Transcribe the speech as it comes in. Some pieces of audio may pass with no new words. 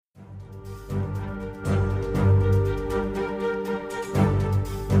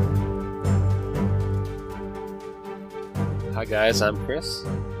Hi guys, I'm Chris,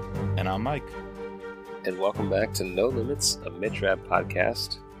 And I'm Mike. and welcome back to No Limits, a Mid-Trap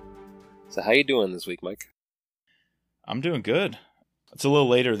podcast. So how you doing this week, Mike? I'm doing good. It's a little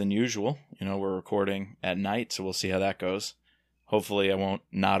later than usual. You know, we're recording at night, so we'll see how that goes. Hopefully I won't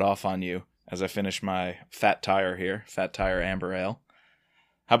nod off on you as I finish my Fat Tire here, Fat Tire Amber Ale.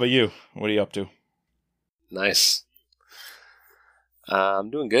 How about you? What are you up to? Nice. I'm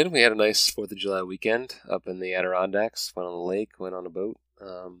doing good. We had a nice 4th of July weekend up in the Adirondacks. Went on the lake, went on a boat.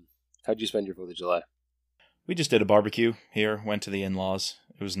 How'd you spend your 4th of July? We just did a barbecue here, went to the in-laws.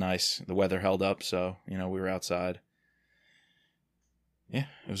 It was nice. The weather held up, so, we were outside. Yeah,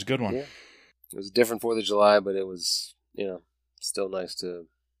 it was a good one. Yeah. It was a different 4th of July, but it was, still nice to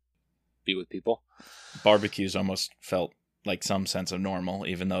be with people. Barbecues almost felt like some sense of normal,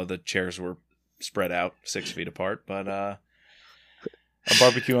 even though the chairs were spread out 6 feet apart. But a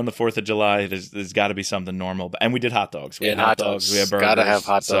barbecue on the 4th of July, there's got to be something normal. And we did hot dogs. We had hot dogs. We had burgers. Gotta have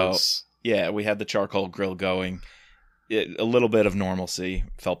hot dogs. So, yeah, we had the charcoal grill going. A little bit of normalcy.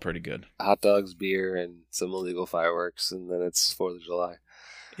 Felt pretty good. Hot dogs, beer, and some illegal fireworks, and then it's 4th of July.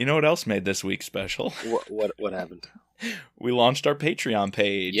 You know what else made this week special? What happened? We launched our Patreon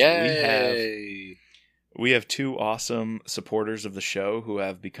page. Yay! We have two awesome supporters of the show who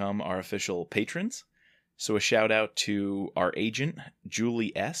have become our official patrons. So a shout out to our agent,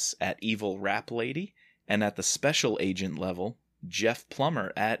 Julie S. at Evil Rap Lady, and at the special agent level, Jeff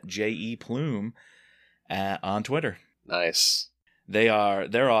Plummer at JE Plume on Twitter. Nice.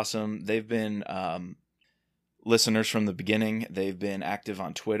 They're awesome. They've been listeners from the beginning. They've been active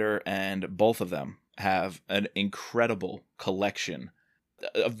on Twitter, and both of them have an incredible collection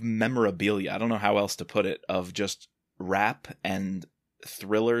of memorabilia. I don't know how else to put it, of just rap and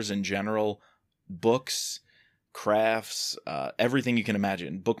thrillers in general, books, crafts, everything you can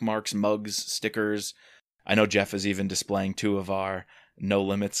imagine. Bookmarks, mugs, stickers. I know Jeff is even displaying 2 of our No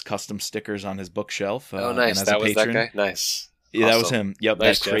Limits custom stickers on his bookshelf. Oh, nice. And as that a was patron, that guy? Nice. Yeah, Awesome. that was him. Yep,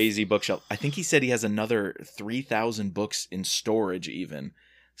 Nice, that Jeff. crazy bookshelf. I think he said he has another 3,000 books in storage even.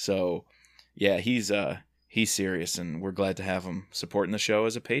 So, yeah, he's serious, and we're glad to have him supporting the show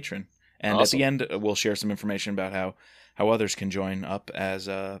as a patron. And Awesome. At the end, we'll share some information about how others can join up as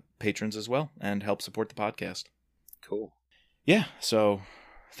patrons as well and help support the podcast. Cool. Yeah, so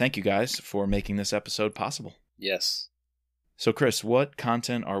thank you guys for making this episode possible. Yes. So, Chris, what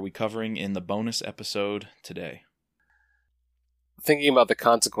content are we covering in the bonus episode today? Thinking about the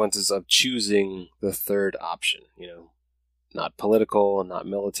consequences of choosing the third option, not political, not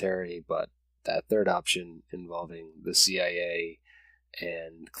military, but that third option involving the CIA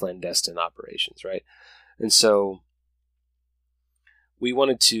and clandestine operations, right? And so we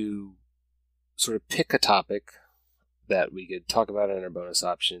wanted to sort of pick a topic that we could talk about in our bonus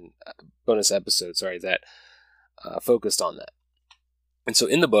episode, that focused on that. And so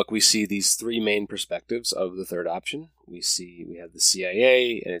in the book, we see these 3 main perspectives of the third option. We have the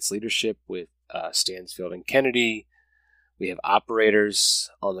CIA and its leadership with Stansfield and Kennedy. We have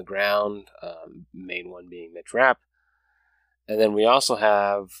operators on the ground, main one being Mitch Rapp. And then we also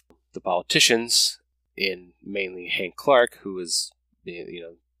have the politicians, in mainly Hank Clark, who is the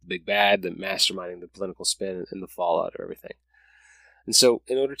big bad, the masterminding the political spin and the fallout of everything. And so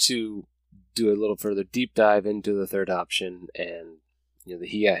in order to do a little further deep dive into the third option and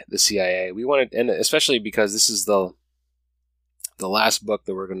the CIA, we wanted, and especially because this is the last book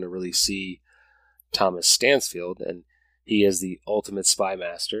that we're going to really see Thomas Stansfield, and he is the ultimate spy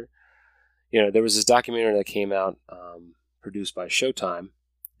master. There was this documentary that came out, produced by Showtime,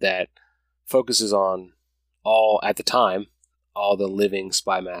 that focuses on all the living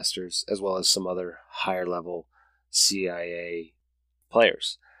spy masters, as well as some other higher level CIA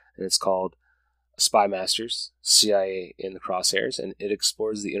players. And it's called Spy Masters, CIA in the Crosshairs, and it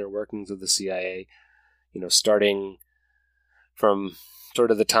explores the inner workings of the CIA, starting from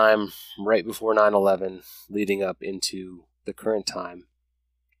sort of the time right before 9/11, leading up into the current time,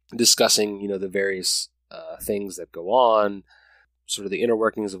 discussing, the various things that go on, sort of the inner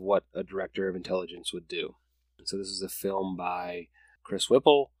workings of what a director of intelligence would do. And so this is a film by Chris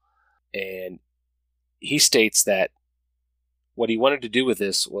Whipple, and he states that what he wanted to do with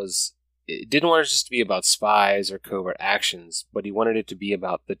this was, it didn't want it just to be about spies or covert actions, but he wanted it to be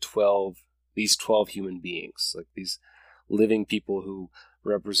about these 12 human beings, like these living people who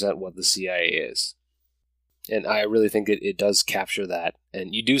represent what the CIA is. And I really think it does capture that.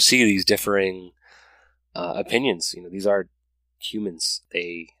 And you do see these differing opinions. These are humans.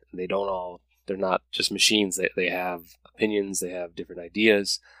 They're not just machines. They have opinions. They have different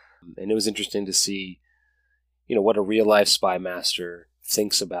ideas. And it was interesting to see, what a real life spy master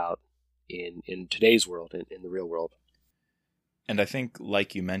thinks about in today's world, in the real world. And I think,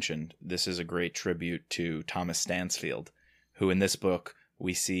 like you mentioned, this is a great tribute to Thomas Stansfield, who in this book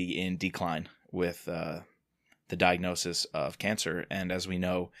we see in decline with the diagnosis of cancer. And as we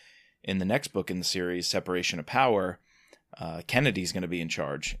know, in the next book in the series, Separation of Power, Kennedy's going to be in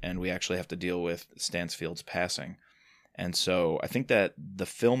charge, and we actually have to deal with Stansfield's passing. And so I think that the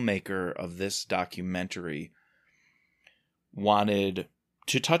filmmaker of this documentary wanted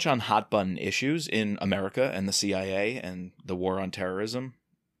to touch on hot-button issues in America and the CIA and the war on terrorism,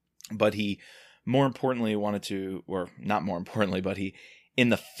 but he more importantly wanted to, or not more importantly, but in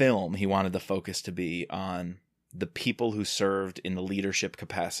the film, he wanted the focus to be on the people who served in the leadership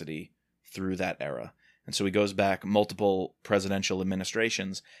capacity through that era. And so he goes back multiple presidential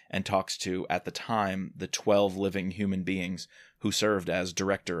administrations and talks to, at the time, the 12 living human beings who served as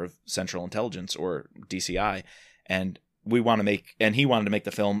Director of Central Intelligence, or DCI. And he wanted to make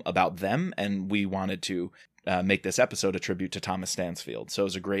the film about them, and we wanted to make this episode a tribute to Thomas Stansfield. So it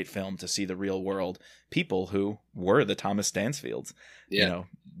was a great film to see the real world people who were the Thomas Stansfields,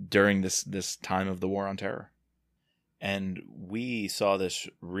 during this time of the war on terror. And we saw this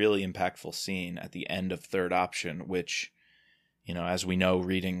really impactful scene at the end of Third Option, which, as we know,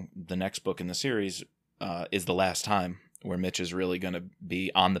 reading the next book in the series, is the last time where Mitch is really going to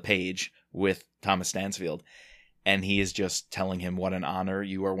be on the page with Thomas Stansfield. And he is just telling him, what an honor.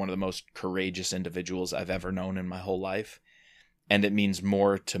 You are one of the most courageous individuals I've ever known in my whole life. And it means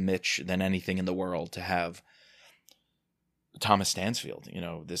more to Mitch than anything in the world to have Thomas Stansfield,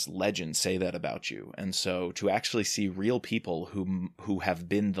 this legend, say that about you. And so to actually see real people who have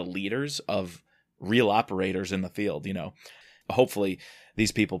been the leaders of real operators in the field, hopefully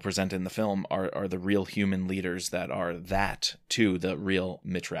these people presented in the film are the real human leaders that are that to the real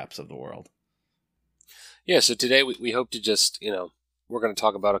Mitch Rapps of the world. Yeah, so today we hope to just, we're going to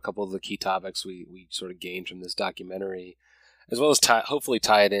talk about a couple of the key topics we sort of gained from this documentary, as well as hopefully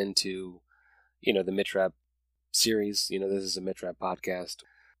tie it into, the Mitch Rapp series. This is a Mitch Rapp podcast.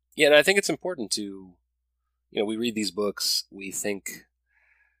 Yeah, and I think it's important to, we read these books, we think,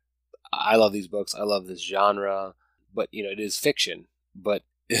 I love these books, I love this genre, but, it is fiction. But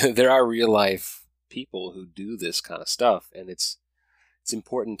there are real life people who do this kind of stuff, and it's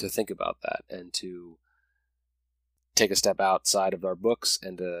important to think about that and to take a step outside of our books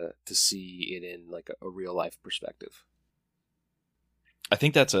and to see it in like a real life perspective. I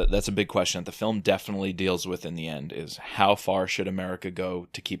think that's a big question that the film definitely deals with in the end, is how far should America go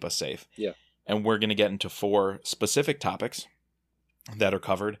to keep us safe? Yeah. And we're going to get into 4 specific topics that are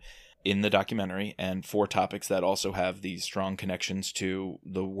covered in the documentary, and 4 topics that also have these strong connections to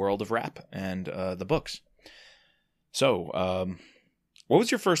the world of rap and the books. So, what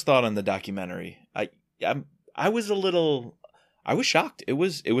was your first thought on the documentary? I was shocked. It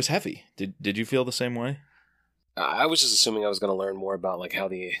was heavy. Did you feel the same way? I was just assuming I was going to learn more about like how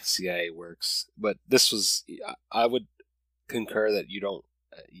the CIA works, but I would concur that you don't.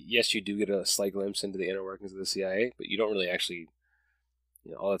 Yes, you do get a slight glimpse into the inner workings of the CIA, but you don't really actually.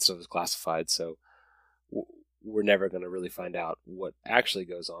 All that stuff is classified, so we're never going to really find out what actually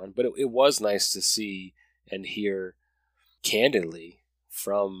goes on. But it was nice to see and hear candidly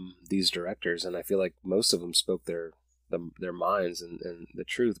from these directors, and I feel like most of them spoke their minds and the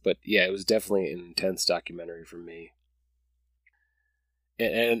truth. But yeah, it was definitely an intense documentary for me.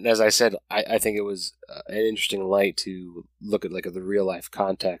 And as I said, I think it was an interesting light to look at like the real life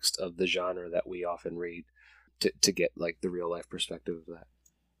context of the genre that we often read to get like the real life perspective of that.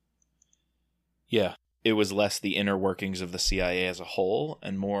 Yeah, it was less the inner workings of the CIA as a whole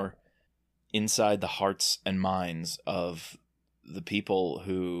and more inside the hearts and minds of the people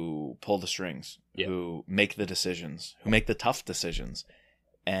who pull the strings, who make the decisions, who make the tough decisions.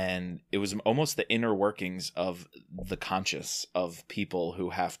 And it was almost the inner workings of the conscious of people who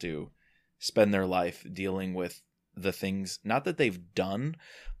have to spend their life dealing with the things, not that they've done,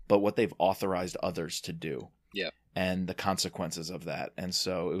 but what they've authorized others to do. Yeah. And the consequences of that. And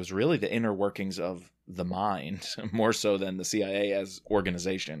so it was really the inner workings of the mind, more so than the CIA as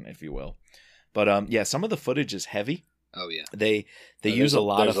organization, if you will. But some of the footage is heavy. Oh yeah, they use a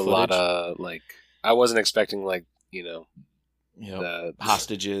lot of footage. There's a lot of like, I wasn't expecting like the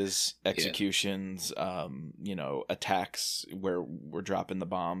hostages, executions, attacks where we're dropping the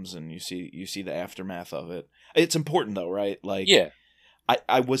bombs, and you see the aftermath of it. It's important though, right? Like, yeah,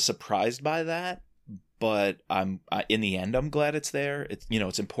 I was surprised by that, but in the end I'm glad it's there.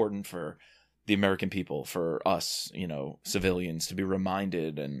 It's important for the American people, for us, civilians, to be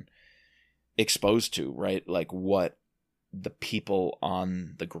reminded and exposed to, right? Like what the people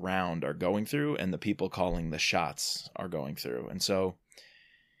on the ground are going through and the people calling the shots are going through. And so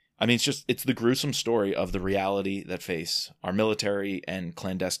I mean, it's the gruesome story of the reality that face our military and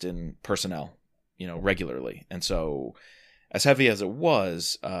clandestine personnel, regularly. And so, as heavy as it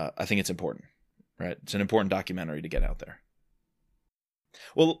was, I think it's important, right? It's an important documentary to get out there.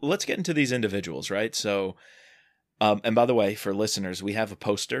 Well, let's get into these individuals, right? So, and by the way, for listeners, we have a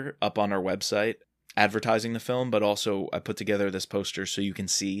poster up on our website advertising the film, but also I put together this poster so you can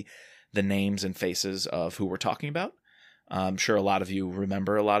see the names and faces of who we're talking about. I'm sure a lot of you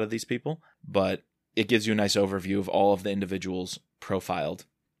remember a lot of these people, but it gives you a nice overview of all of the individuals profiled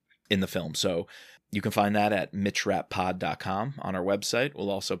in the film. So you can find that at mitchrappod.com on our website. We'll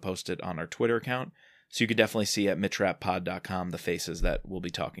also post it on our Twitter account. So you could definitely see at mitchrappod.com the faces that we'll be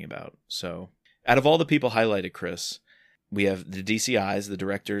talking about. So out of all the people highlighted, Chris, we have the DCIs, the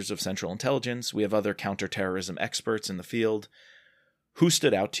Directors of Central Intelligence. We have other counterterrorism experts in the field. Who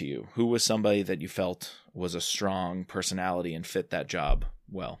stood out to you? Who was somebody that you felt was a strong personality and fit that job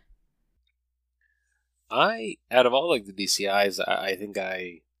well? Out of all like the DCIs, I think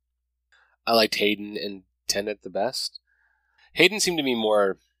I liked Hayden and Tenet the best. Hayden seemed to be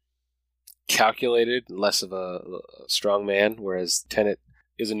more calculated, less of a strong man, whereas Tenet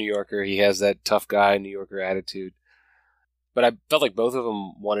is a New Yorker. He has that tough guy New Yorker attitude. But I felt like both of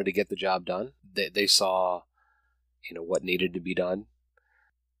them wanted to get the job done. They saw, what needed to be done.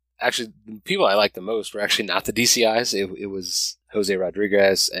 Actually, the people I liked the most were actually not the DCIs. It was Jose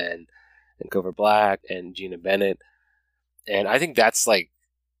Rodriguez and Cofer Black and Gina Bennett. And I think that's like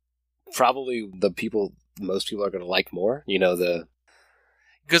probably the people most people are going to like more.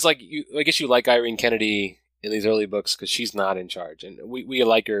 Because I guess you like Irene Kennedy in these early books because she's not in charge, and we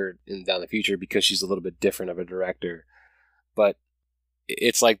like her in Down the Future because she's a little bit different of a director. But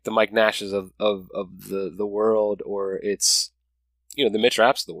it's like the Mike Nashes of the world, or it's the Mitch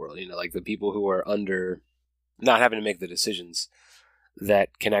Rapps of the world, like the people who are under not having to make the decisions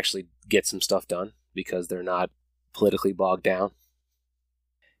that can actually get some stuff done because they're not politically bogged down.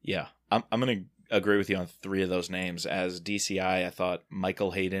 Yeah, I'm going to agree with you on three of those names. As DCI, I thought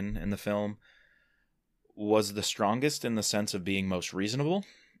Michael Hayden in the film was the strongest in the sense of being most reasonable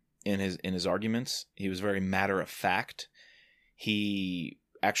in his arguments. He was very matter of fact. He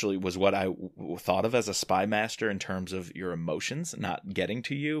actually was what I thought of as a spy master in terms of your emotions not getting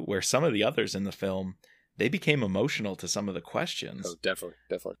to you, where some of the others in the film, they became emotional to some of the questions. Oh,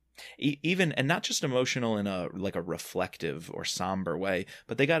 definitely. Even, and not just emotional in a reflective or somber way,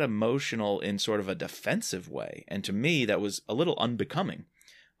 but they got emotional in sort of a defensive way. And to me, that was a little unbecoming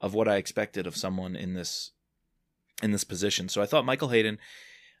of what I expected of someone in this position. So I thought Michael Hayden,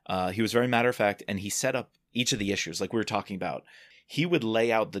 he was very matter of fact, and he set up each of the issues like we were talking about. He would lay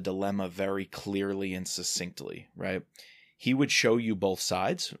out the dilemma very clearly and succinctly, right? He would show you both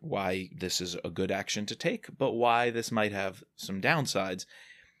sides, why this is a good action to take, but why this might have some downsides.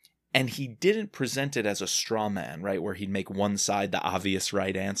 And he didn't present it as a straw man, right? Where he'd make one side the obvious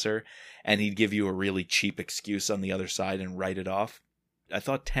right answer, and he'd give you a really cheap excuse on the other side and write it off. I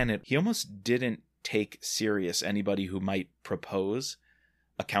thought Tenet, he almost didn't take serious anybody who might propose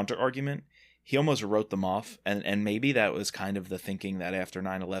a counter argument. He almost wrote them off, and maybe that was kind of the thinking that after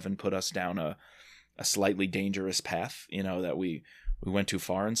 9/11 put us down a slightly dangerous path, that we went too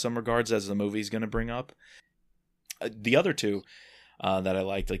far in some regards, as the movie's going to bring up. The other two that I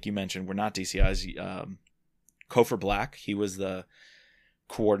liked, like you mentioned, were not DCIs. Cofer Black, he was the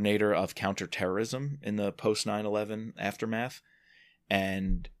coordinator of counterterrorism in the post 9/11 aftermath,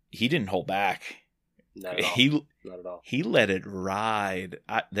 and he didn't hold back. Not at all. He let it ride.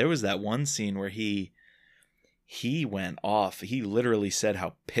 There was that one scene where he went off. He literally said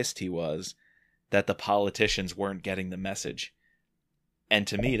how pissed he was that the politicians weren't getting the message. And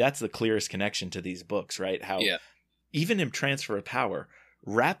to me, that's the clearest connection to these books, right? How even in Transfer of Power,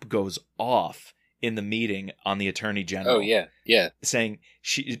 Rapp goes off in the meeting on the Attorney General. Oh, yeah. Saying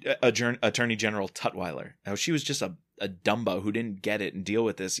Attorney General Tutwiler. How she was just a dumbo who didn't get it and deal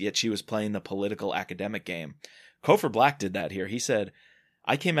with this, yet she was playing the political academic game. Cofer Black did that here. He said,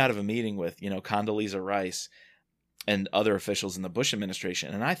 I came out of a meeting with, Condoleezza Rice and other officials in the Bush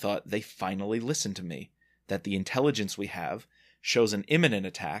administration, and I thought they finally listened to me, that the intelligence we have shows an imminent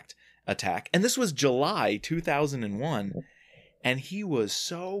attack, and this was July 2001, and he was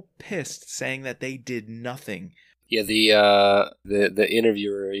so pissed, saying that they did nothing. Yeah, the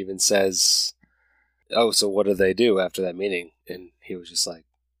interviewer even says, oh, so what did they do after that meeting? And he was just like,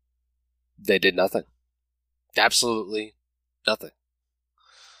 they did nothing. Absolutely nothing.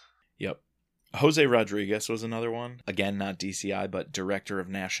 Yep. Jose Rodriguez was another one. Again, not DCI, but Director of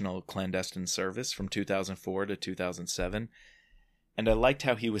National Clandestine Service from 2004 to 2007. And I liked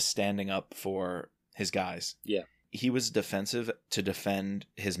how he was standing up for his guys. Yeah. he was defensive to defend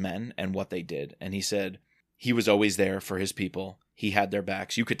his men and what they did. And he said he was always there for his people. He had their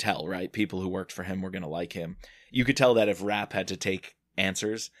backs. You could tell, right? People who worked for him were going to like him. You could tell that if Rapp had to take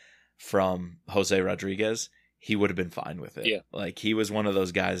answers from Jose Rodriguez, he would have been fine with it. Yeah. Like, he was one of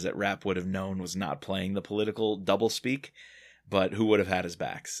those guys that Rapp would have known was not playing the political doublespeak, but who would have had his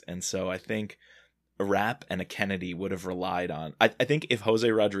backs. And so I think a Rapp and a Kennedy would have relied on... I think if Jose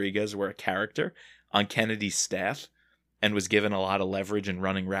Rodriguez were a character on Kennedy's staff and was given a lot of leverage in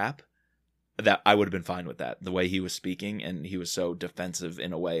running Rapp, that I would have been fine with that. The way he was speaking, and he was so defensive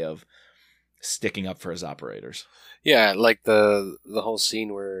in a way of sticking up for his operators. Yeah, like the whole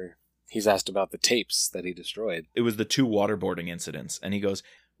scene where he's asked about the tapes that he destroyed. It was the 2 waterboarding incidents, and he goes,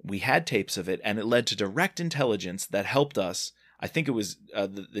 we had tapes of it, and it led to direct intelligence that helped us. I think it was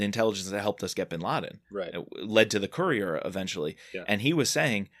the intelligence that helped us get bin Laden. Right. It led to the courier eventually. Yeah. And he was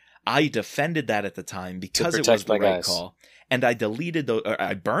saying, I defended that at the time because it was the right guys. call. And I deleted those, or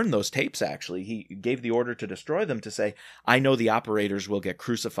I burned those tapes, actually. He gave the order to destroy them to say, I know the operators will get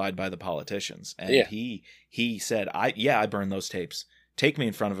crucified by the politicians. And Yeah. he said, I burned those tapes. Take me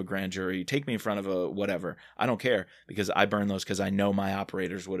in front of a grand jury. Take me in front of a whatever. I don't care, because I burned those because I know my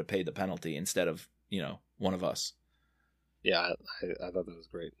operators would have paid the penalty instead of, one of us. Yeah, I thought that was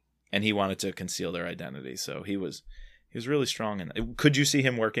great. And he wanted to conceal their identity. So he was really strong in that. Could you see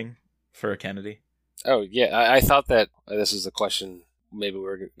him working for a Kennedy? Oh, yeah. I thought that this is a question maybe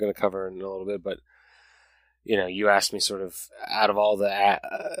we're going to cover in a little bit, but, you asked me sort of out of all the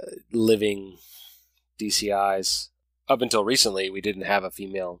living DCIs, up until recently, we didn't have a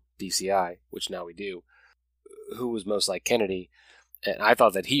female DCI, which now we do, who was most like Kennedy. And I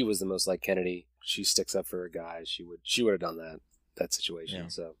thought that he was the most like Kennedy. She sticks up for her guys. She would have done that situation. Yeah.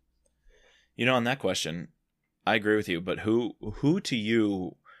 So, on that question, I agree with you, but who to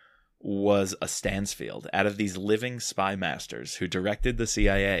you was a Stansfield out of these living spy masters who directed the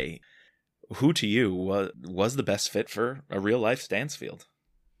CIA? Who to you was the best fit for a real life Stansfield?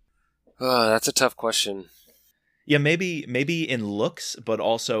 That's a tough question. Yeah, maybe in looks, but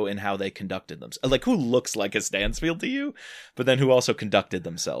also in how they conducted themselves. Like, who looks like a Stansfield to you, but then who also conducted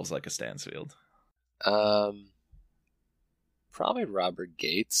themselves like a Stansfield? Probably Robert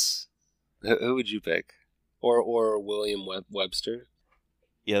Gates. Who would you pick? Or William Webster?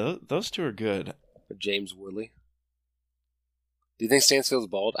 Yeah, those two are good. Or James Woodley. Do you think Stansfield's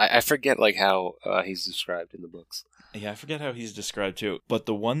bald? I forget how he's described in the books. Yeah, I forget how he's described too. But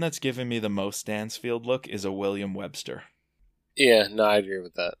the one that's given me the most Stansfield look is a William Webster. Yeah, no, I agree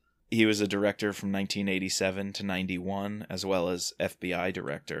with that. He was a director from 1987 to 91, as well as FBI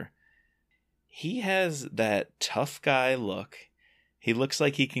director. He has that tough guy look. He looks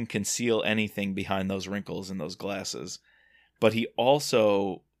like he can conceal anything behind those wrinkles and those glasses. But he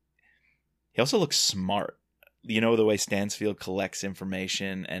also looks smart. The way Stansfield collects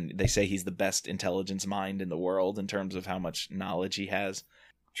information, and they say he's the best intelligence mind in the world in terms of how much knowledge he has.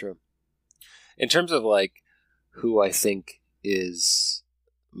 True. In terms of who I think is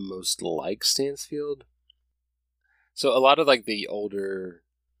most like Stansfield, so a lot of the older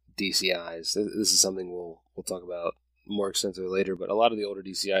DCIs, this is something we'll talk about more extensively later, but a lot of the older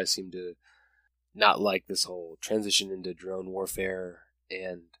DCIs seem to not like this whole transition into drone warfare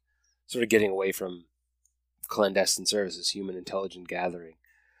and sort of getting away from clandestine services, human intelligence gathering.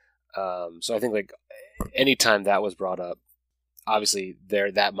 So I think anytime that was brought up, obviously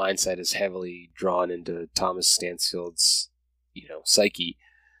that mindset is heavily drawn into Thomas Stansfield's psyche,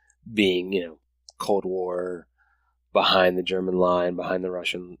 being Cold War, behind the German line, behind the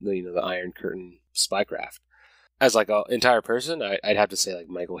Russian, the Iron Curtain spycraft. As an entire person, I'd have to say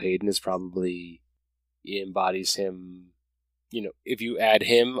Michael Hayden is probably embodies him. If you add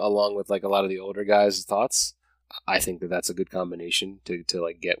him along with a lot of the older guys' thoughts, I think that's a good combination to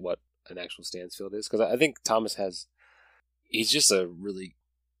get what an actual Stansfield is. Because I think Thomas he's just a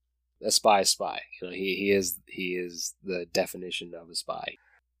spy. He is the definition of a spy.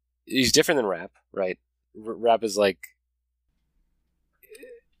 He's different than Rapp, right? Rapp is I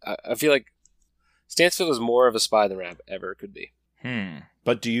feel like Stansfield is more of a spy than Rapp ever could be.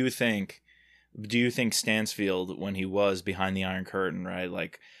 But do you think Stansfield, when he was behind the Iron Curtain, right?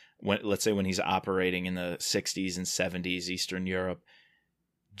 Let's say when he's operating in the 60s and 70s Eastern Europe,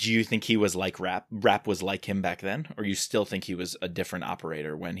 do you think he was like Rapp? Rapp was like him back then? Or you still think he was a different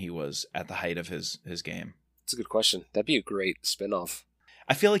operator when he was at the height of his game? That's a good question. That'd be a great spinoff.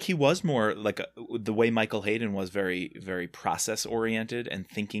 I feel like he was more the way Michael Hayden was, very, very process oriented, and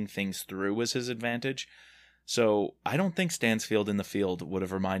thinking things through was his advantage. So I don't think Stansfield in the field would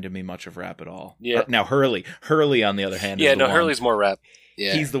have reminded me much of Rapp at all. Yeah. Now Hurley on the other hand. Yeah, no, Hurley's more Rapp.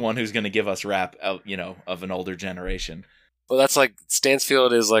 Yeah. He's the one who's going to give us rap, of an older generation. Well, that's like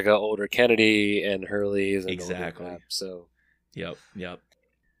Stansfield is like an older Kennedy, and Hurley is an older rap. So, yep.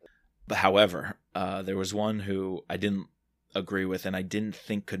 But however, there was one who I didn't agree with, and I didn't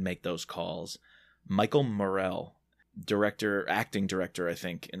think could make those calls. Michael Morrell, acting director, I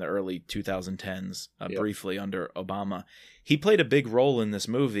think, in the early 2010s, briefly under Obama. He played a big role in this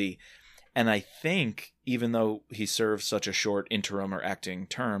movie, and I think, even though he served such a short interim or acting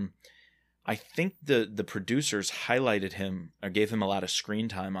term, I think the producers highlighted him or gave him a lot of screen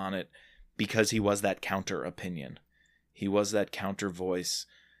time on it because he was that counter opinion. He was that counter voice.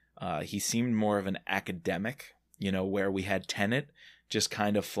 He seemed more of an academic, where we had Tenet just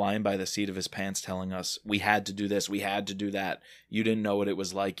kind of flying by the seat of his pants telling us, we had to do this, we had to do that. You didn't know what it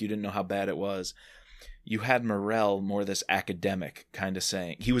was like. You didn't know how bad it was. You had Morrell more this academic kind of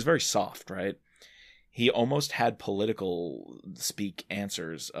saying. He was very soft, right? He almost had political speak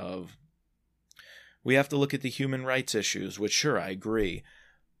answers of, we have to look at the human rights issues, which sure, I agree.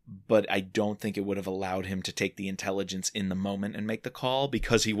 But I don't think it would have allowed him to take the intelligence in the moment and make the call,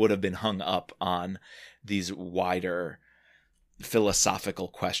 because he would have been hung up on these wider philosophical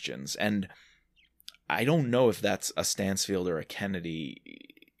questions. And I don't know if that's a Stansfield or a Kennedy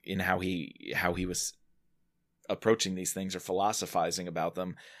in how he was approaching these things or philosophizing about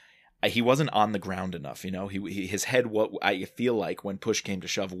them. He wasn't on the ground enough, his head, what I feel like when push came to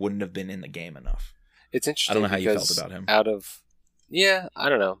shove, wouldn't have been in the game enough. It's interesting. I don't know how you felt about him. I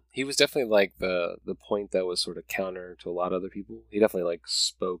don't know. He was definitely like the point that was sort of counter to a lot of other people. He definitely like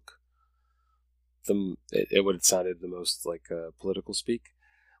spoke it would have sounded the most like political speak.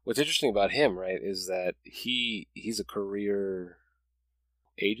 What's interesting about him, right, is that he's a career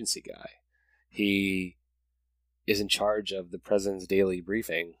agency guy. He is in charge of the president's daily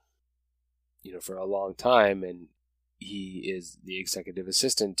briefing, for a long time, and he is the executive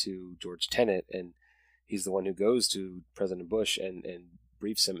assistant to George Tenet, and he's the one who goes to President Bush and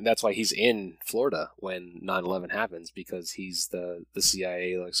briefs him. And that's why he's in Florida when 9/11 happens, because he's the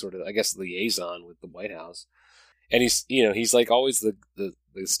CIA, like, sort of, I guess, liaison with the White House. And he's like always the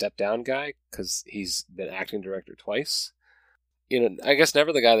step down guy, because he's been acting director twice. I guess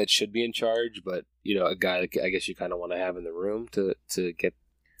never the guy that should be in charge, but, a guy that I guess you kind of want to have in the room to get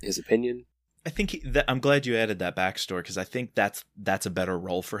his opinion. I think I'm glad you added that backstory, because I think that's a better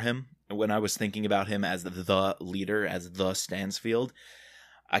role for him. When I was thinking about him as the leader, as the Stansfield,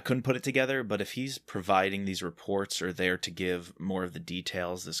 I couldn't put it together. But if he's providing these reports or there to give more of the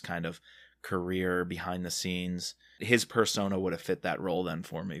details, this kind of career behind the scenes, his persona would have fit that role then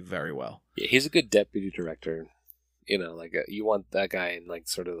for me very well. Yeah, he's a good deputy director. You want that guy in like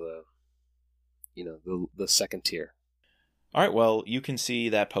sort of the second tier. All right, well, you can see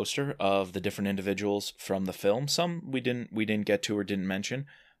that poster of the different individuals from the film. Some we didn't get to or didn't mention,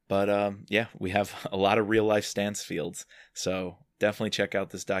 but we have a lot of real life Stansfields. So definitely check out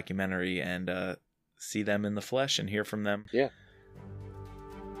this documentary and see them in the flesh and hear from them. Yeah.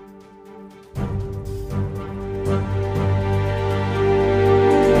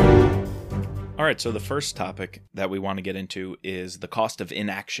 All right, so the first topic that we want to get into is the cost of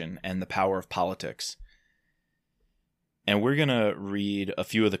inaction and the power of politics. And we're going to read a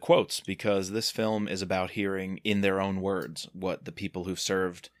few of the quotes, because this film is about hearing in their own words what the people who've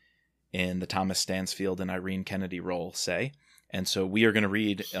served in the Thomas Stansfield and Irene Kennedy role say. And so we are going to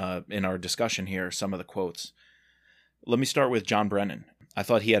read in our discussion here some of the quotes. Let me start with John Brennan. I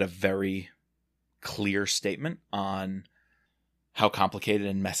thought he had a very clear statement on how complicated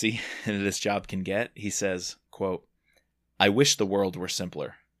and messy this job can get. He says, quote, "I wish the world were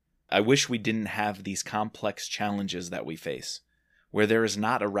simpler. I wish we didn't have these complex challenges that we face, where there is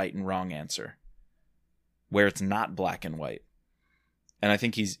not a right and wrong answer, where it's not black and white." And I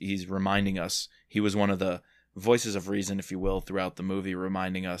think he's reminding us, he was one of the voices of reason, if you will, throughout the movie,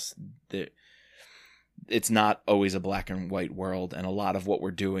 reminding us that it's not always a black and white world, and a lot of what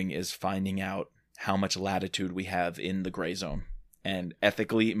we're doing is finding out how much latitude we have in the gray zone. And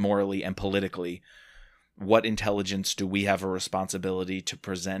ethically, morally, and politically, what intelligence do we have a responsibility to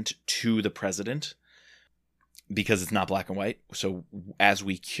present to the president? Because it's not black and white. So as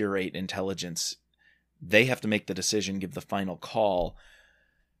we curate intelligence, they have to make the decision, give the final call.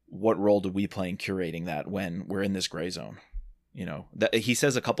 What role do we play in curating that when we're in this gray zone? That he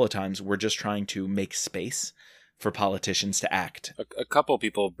says a couple of times, we're just trying to make space for politicians to act. A couple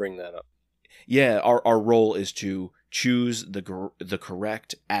people bring that up. Yeah, our role is to choose the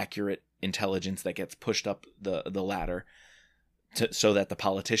correct, accurate intelligence that gets pushed up the ladder so that the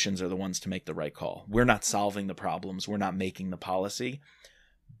politicians are the ones to make the right call. We're not solving the problems. We're not making the policy,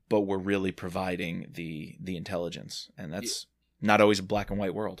 but we're really providing the intelligence. And that's not always a black and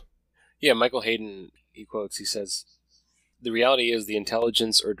white world. Yeah, Michael Hayden, he says, "The reality is the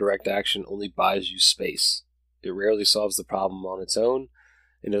intelligence or direct action only buys you space. It rarely solves the problem on its own,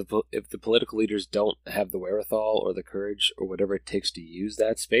 and if the political leaders don't have the wherewithal or the courage or whatever it takes to use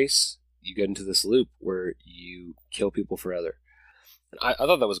that space, you get into this loop where you kill people forever." And I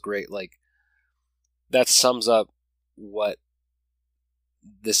thought that was great. Like, that sums up what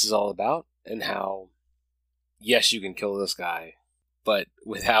this is all about, and how, yes, you can kill this guy, but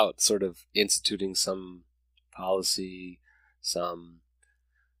without sort of instituting some policy, some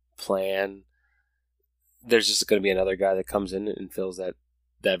plan, there's just going to be another guy that comes in and fills that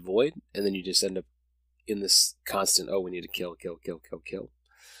void, and then you just end up in this constant, oh, we need to kill.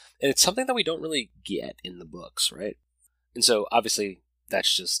 And it's something that we don't really get in the books, right? And so obviously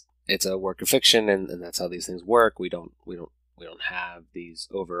it's a work of fiction, and that's how these things work. We don't have these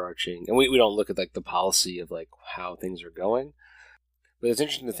overarching, and we don't look at like the policy of like how things are going. But it's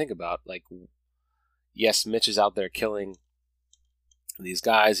interesting to think about, like, yes, Mitch is out there killing these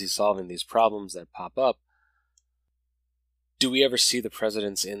guys, he's solving these problems that pop up. Do we ever see the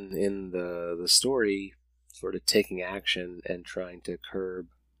presidents in the story sort of taking action and trying to curb,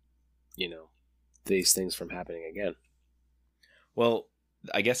 these things from happening again? Well,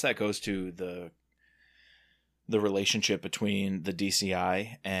 I guess that goes to the relationship between the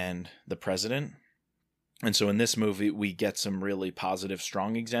DCI and the president. And so in this movie, we get some really positive,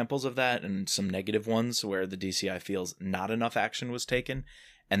 strong examples of that, and some negative ones where the DCI feels not enough action was taken.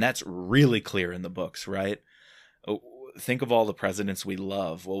 And that's really clear in the books, right? Think of all the presidents we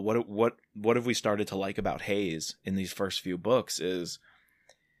love. Well, what have we started to like about Hayes in these first few books is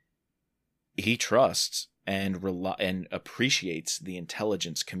he trusts and appreciates the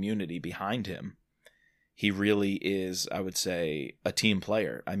intelligence community behind him. He really is, I would say, a team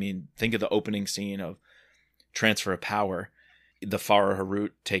player. I mean, think of the opening scene of Transfer of Power, the Farah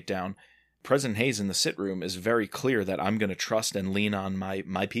Harut takedown. President Hayes in the sit room is very clear that I'm going to trust and lean on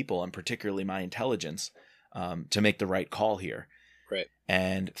my people, and particularly my intelligence, to make the right call here. Right.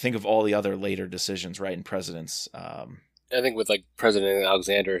 And think of all the other later decisions, right, in presidents. I think with like President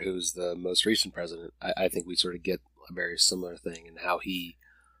Alexander, who's the most recent president, I think we sort of get a very similar thing in how he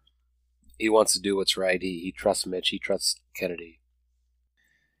wants to do what's right. He trusts Mitch. He trusts Kennedy.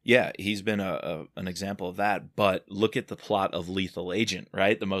 Yeah, he's been an example of that. But look at the plot of Lethal Agent,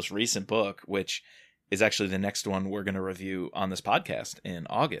 right? The most recent book, which is actually the next one we're going to review on this podcast in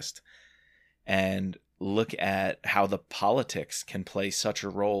August. And look at how the politics can play such a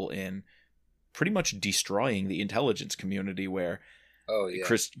role in pretty much destroying the intelligence community, where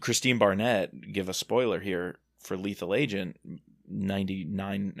Christine Barnett, give a spoiler here for Lethal Agent,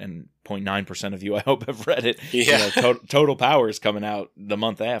 99.9% of you, I hope, have read it. Yeah. Total Power is coming out the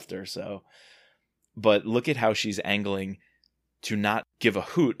month after. So, but look at how she's angling to not give a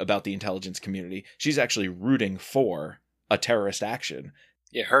hoot about the intelligence community. She's actually rooting for a terrorist action.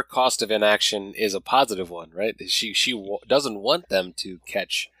 Yeah, her cost of inaction is a positive one, right? She doesn't want them to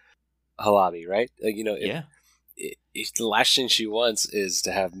catch Halabi, right? Like, if the last thing she wants is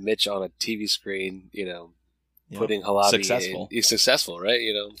to have Mitch on a TV screen, putting Halabi successful, right?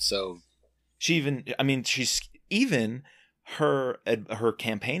 So she's even her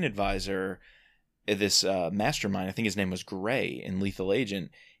campaign advisor, this mastermind, I think his name was Gray in Lethal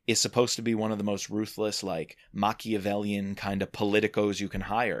Agent, is supposed to be one of the most ruthless, like Machiavellian kind of politicos you can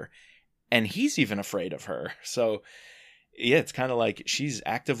hire, and he's even afraid of her. So yeah, it's kind of like she's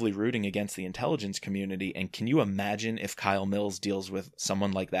actively rooting against the intelligence community. And can you imagine if Kyle Mills deals with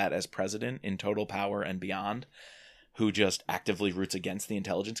someone like that as president in Total Power and beyond, who just actively roots against the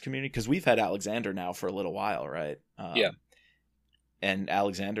intelligence community? Because we've had Alexander now for a little while, right? Yeah. And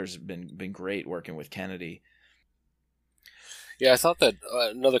Alexander's been great working with Kennedy. Yeah, I thought that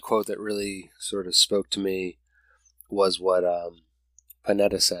another quote that really sort of spoke to me was what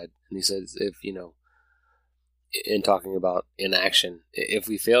Panetta said. And he says, in talking about inaction, if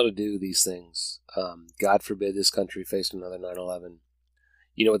we fail to do these things, God forbid this country face another 9/11,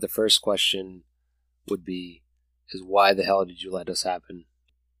 what the first question would be is, why the hell did you let this happen?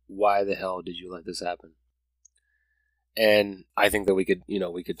 Why the hell did you let this happen? And I think that we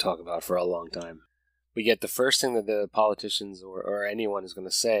could talk about for a long time. But yet the first thing that the politicians or anyone is going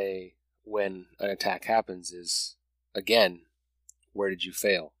to say when an attack happens is, again, where did you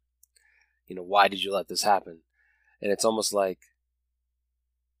fail? Why did you let this happen? And it's almost like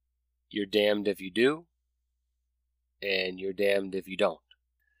you're damned if you do, and you're damned if you don't.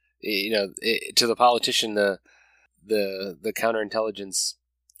 To the politician, the counterintelligence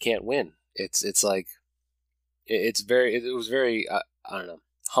can't win. It was very I don't know,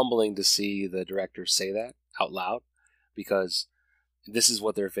 humbling to see the director say that out loud. because this is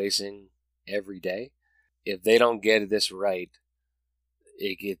what they're facing every day. If they don't get this right,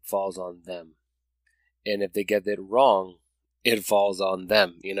 it falls on them. And if they get it wrong, it falls on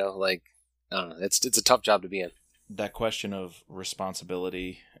them, I don't know. It's a tough job to be in. That question of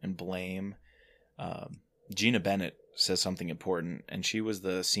responsibility and blame, Gina Bennett says something important, and she was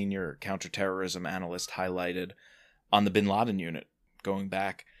the senior counterterrorism analyst highlighted on the Bin Laden unit, going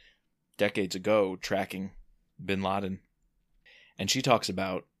back decades ago, tracking Bin Laden. And she talks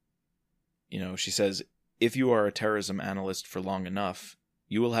about, she says, if you are a terrorism analyst for long enough,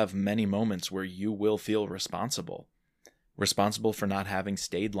 you will have many moments where you will feel responsible for not having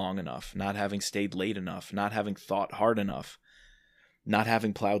stayed long enough, not having stayed late enough, not having thought hard enough, not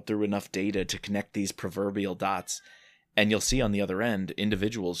having plowed through enough data to connect these proverbial dots. And you'll see on the other end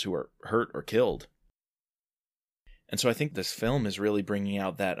individuals who are hurt or killed. And so I think this film is really bringing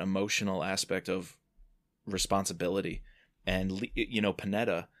out that emotional aspect of responsibility. And,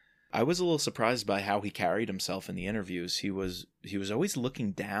 Panetta, I was a little surprised by how he carried himself in the interviews. He was always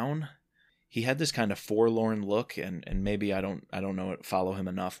looking down. He had this kind of forlorn look, and maybe I don't follow him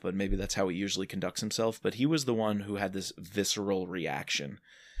enough, but maybe that's how he usually conducts himself. But he was the one who had this visceral reaction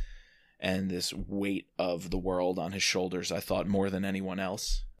and this weight of the world on his shoulders, I thought, more than anyone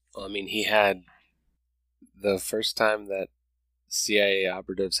else. Well, he had the first time that CIA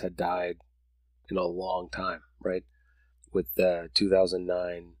operatives had died in a long time, right? With the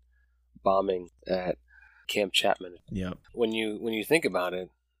 2009 bombing at Camp Chapman. Yep. When you think about it,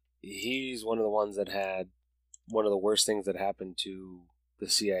 he's one of the ones that had one of the worst things that happened to the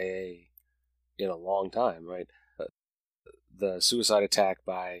CIA in a long time, right? The suicide attack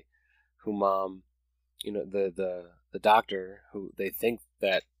by Humam, the doctor who they think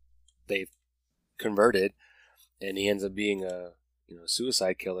that they've converted, and he ends up being a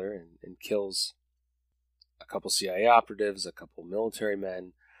suicide killer and kills a couple CIA operatives, a couple military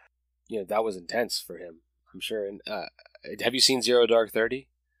men. That was intense for him, I'm sure. And have you seen Zero Dark 30?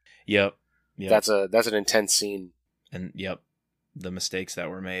 Yep. That's an intense scene. And the mistakes that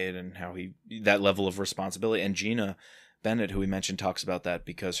were made and how that level of responsibility. And Gina Bennett, who we mentioned, talks about that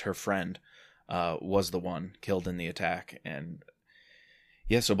because her friend was the one killed in the attack. And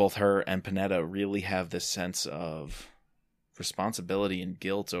so both her and Panetta really have this sense of responsibility and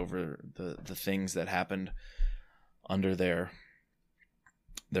guilt over the things that happened under their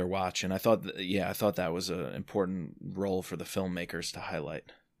watch. And I thought that was an important role for the filmmakers to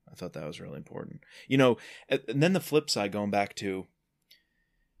highlight. I thought that was really important. And then the flip side, going back to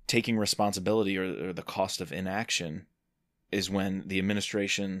taking responsibility or the cost of inaction, is when the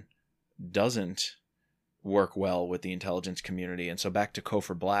administration doesn't work well with the intelligence community. And so back to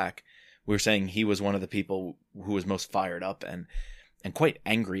Cofer Black, we were saying he was one of the people who was most fired up and quite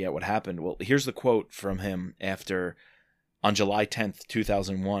angry at what happened. Well, here's the quote from him after, on July 10th,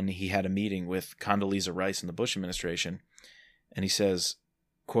 2001, he had a meeting with Condoleezza Rice in the Bush administration. And he says,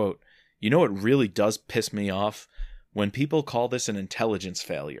 quote, "You know, it really does piss me off when people call this an intelligence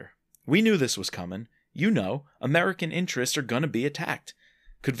failure. We knew this was coming. American interests are going to be attacked.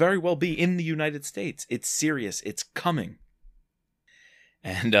 Could very well be in the United States. It's serious. It's coming."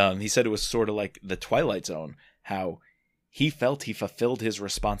 And he said it was sort of like the Twilight Zone, how he felt he fulfilled his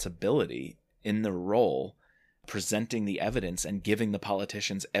responsibility in the role, presenting the evidence and giving the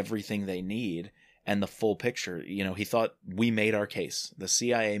politicians everything they need and the full picture. He thought we made our case. The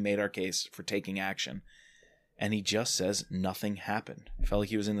CIA made our case for taking action. And he just says nothing happened. He felt like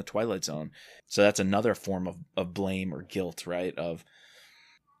he was in the Twilight Zone. So that's another form of blame or guilt, right? Of,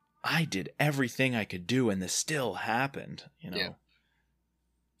 I did everything I could do and this still happened, Yeah.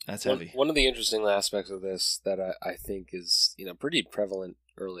 That's heavy. One of the interesting aspects of this that I think is, pretty prevalent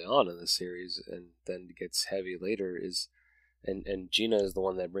early on in the series and then gets heavy later is, and Gina is the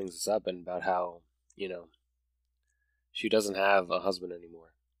one that brings this up, and about how, she doesn't have a husband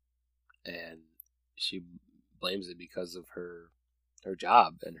anymore. And she blames it because of her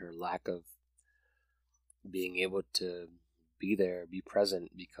job and her lack of being able to be there, be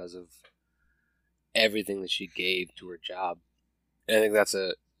present because of everything that she gave to her job. And I think that's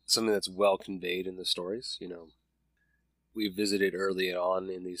something that's well conveyed in the stories. We visited early on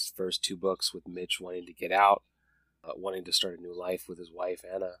in these first two books with Mitch wanting to get out, wanting to start a new life with his wife,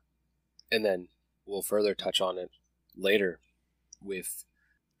 Anna. And then we'll further touch on it later with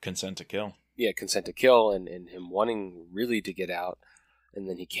Consent to Kill. Yeah, Consent to Kill, and him wanting really to get out, and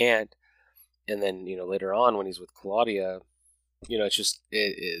then he can't. And then, later on when he's with Claudia, it's just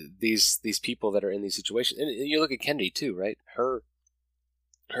these people that are in these situations. And you look at Kennedy too, right? Her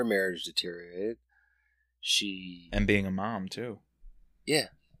marriage deteriorated. And being a mom too. Yeah.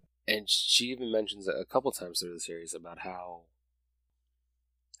 And she even mentions a couple times through the series about how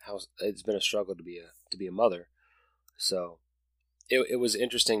it's been a struggle to be a mother. So it was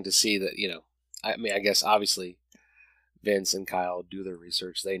interesting to see that, I mean, I guess obviously Vince and Kyle do their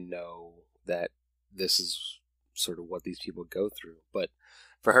research. They know that this is sort of what these people go through. But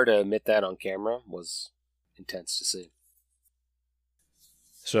for her to admit that on camera was intense to see.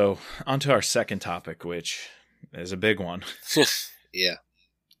 So, on to our second topic, which is a big one. Yeah.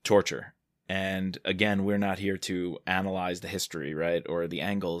 Torture. And again, we're not here to analyze the history, right, or the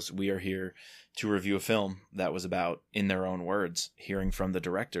angles. We are here to review a film that was about, in their own words, hearing from the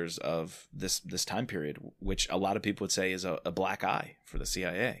directors of this time period, which a lot of people would say is a black eye for the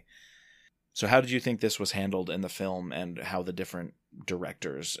CIA. So how did you think this was handled in the film, and how the different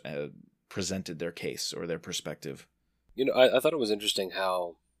directors presented their case or their perspective? I thought it was interesting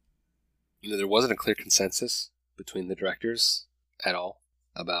how, there wasn't a clear consensus between the directors at all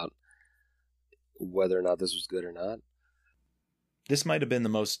about whether or not this was good or not. This might have been the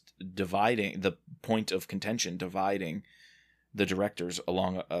most dividing, the point of contention, dividing the directors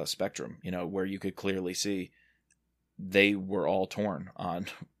along a spectrum, where you could clearly see they were all torn on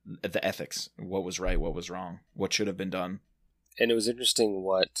the ethics, what was right, what was wrong, what should have been done. And it was interesting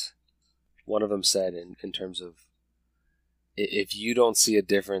what one of them said in terms of, if you don't see a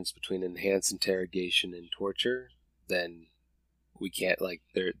difference between enhanced interrogation and torture, then we can't,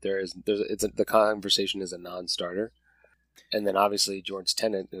 the conversation is a non-starter. And then obviously George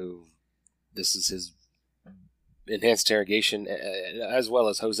Tenet, who this is his enhanced interrogation, as well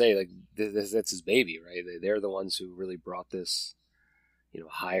as Jose, that's his baby, right? They're the ones who really brought this,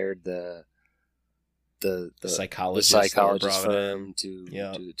 hired the psychologist firm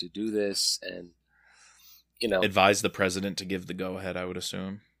to do this, and advise the president to give the go-ahead, I would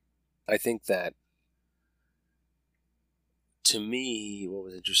assume. I think that, to me, what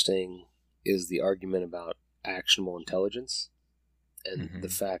was interesting is the argument about actionable intelligence, and the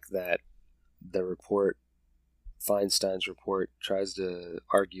fact that the report, Feinstein's report, tries to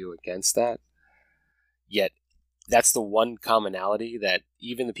argue against that. Yet, that's the one commonality that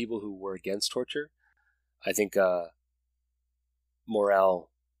even the people who were against torture, I think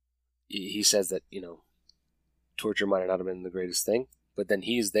Morell, he says that, torture might not have been the greatest thing, but then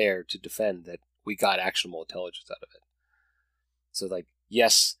he's there to defend that we got actionable intelligence out of it. So,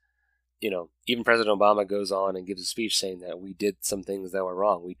 yes, even President Obama goes on and gives a speech saying that we did some things that were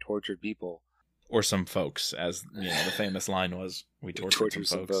wrong. We tortured people. Or some folks, as the famous line was, we tortured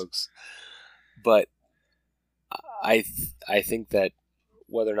some folks. But I think that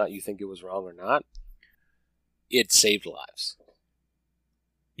whether or not you think it was wrong or not, it saved lives.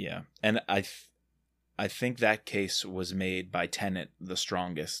 Yeah, and I think that case was made by Tenet the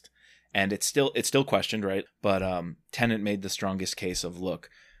strongest, and it's still questioned, right? But Tenet made the strongest case of, look,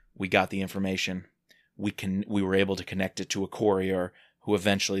 we got the information, we were able to connect it to a courier who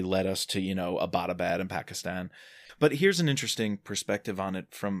eventually led us to Abbottabad in Pakistan. But here's an interesting perspective on it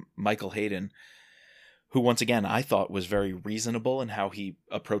from Michael Hayden, who once again I thought was very reasonable in how he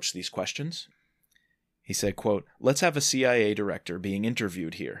approached these questions. He said, quote, "Let's have a CIA director being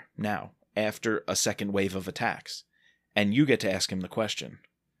interviewed here now, after a second wave of attacks, and you get to ask him the question.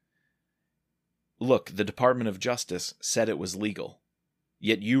 Look, the Department of Justice said it was legal,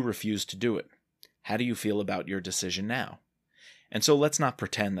 yet you refused to do it. How do you feel about your decision now? And so let's not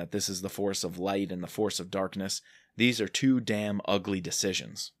pretend that this is the force of light and the force of darkness. These are two damn ugly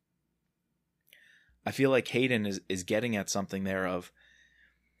decisions." I feel like Hayden is getting at something there of,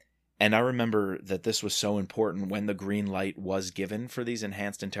 and I remember that this was so important when the green light was given for these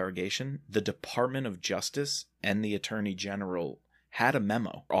enhanced interrogation. The Department of Justice and the Attorney General had a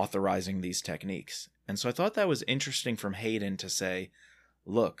memo authorizing these techniques. And so I thought that was interesting from Hayden to say,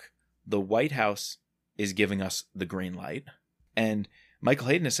 look, the White House is giving us the green light. And Michael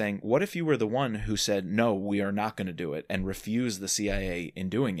Hayden is saying, what if you were the one who said, no, we are not going to do it, and refused the CIA in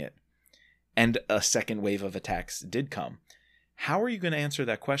doing it? And a second wave of attacks did come. How are you going to answer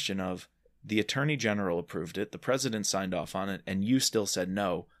that question of the Attorney General approved it, the President signed off on it, and you still said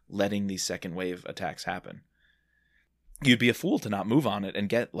no, letting these second wave attacks happen? You'd be a fool to not move on it and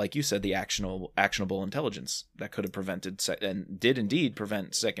get, like you said, the actionable intelligence that could have prevented and did indeed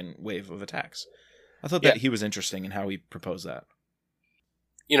prevent second wave of attacks. I thought that he was interesting in how he proposed that.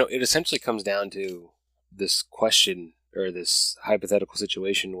 It essentially comes down to this question, or this hypothetical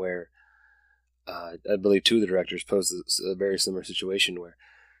situation where I believe two of the directors posed a very similar situation where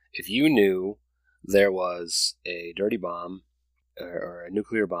if you knew there was a dirty bomb or a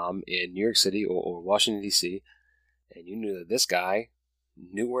nuclear bomb in New York City or Washington, D.C., and you knew that this guy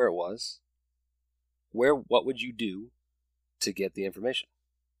knew where it was, what would you do to get the information?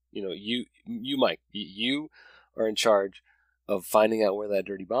 you Mike, you are in charge of finding out where that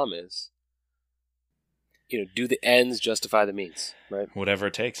dirty bomb is. Do the ends justify the means, right? Whatever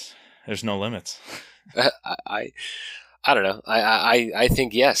it takes. There's no limits. I don't know. I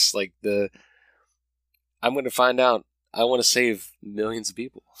think yes. Like I'm going to find out. I want to save millions of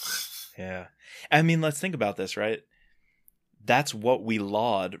people. Yeah. I mean, let's think about this, right? That's what we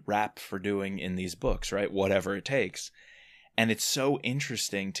laud Rapp for doing in these books, right? Whatever it takes. And it's so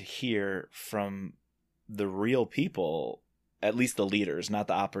interesting to hear from the real people, at least the leaders, not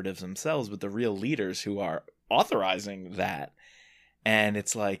the operatives themselves, but the real leaders who are authorizing that. And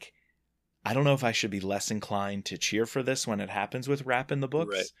it's like, I don't know if I should be less inclined to cheer for this when it happens with Rapp in the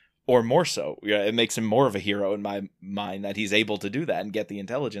books, right, or more so. Yeah, it makes him more of a hero in my mind that he's able to do that and get the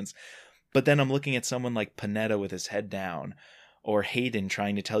intelligence. But then I'm looking at someone like Panetta with his head down, or Hayden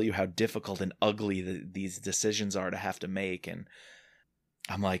trying to tell you how difficult and ugly these decisions are to have to make. And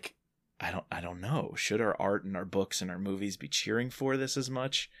I'm like, I don't know. Should our art and our books and our movies be cheering for this as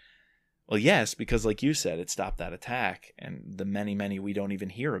much? Well, yes, because like you said, it stopped that attack and the many, many we don't even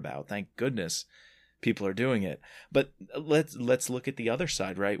hear about. Thank goodness people are doing it. But let's look at the other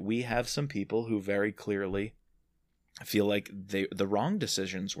side, right? We have some people who very clearly feel like the wrong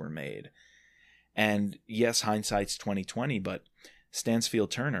decisions were made. And yes, hindsight's 2020, but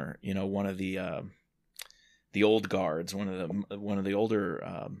Stansfield Turner, one of the old guards, one of the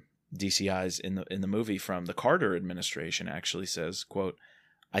older DCIs in the movie from the Carter administration, actually says, quote,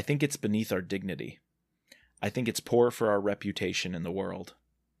 "I think it's beneath our dignity. I think it's poor for our reputation in the world."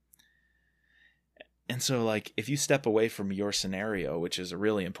 And so, like, if you step away from your scenario, which is a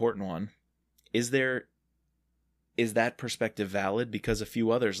really important one, is that perspective valid? Because a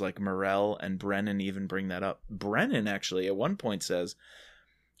few others like Morell and Brennan even bring that up. Brennan actually at one point says,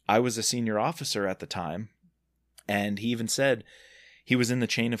 "I was a senior officer at the time," and he even said he was in the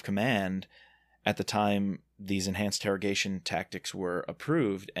chain of command at the time these enhanced interrogation tactics were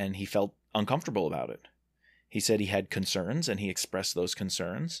approved, and he felt uncomfortable about it. He said he had concerns, and he expressed those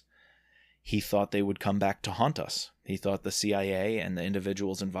concerns. He thought they would come back to haunt us. He thought the CIA and the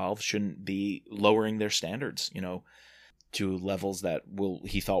individuals involved shouldn't be lowering their standards, to levels that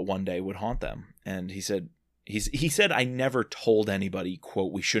he thought one day would haunt them. And he said, "I never told anybody,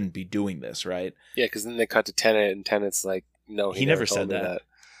 quote, we shouldn't be doing this," right? Yeah, because then they cut to Tenet, and Tenet's like, "No, he never said that.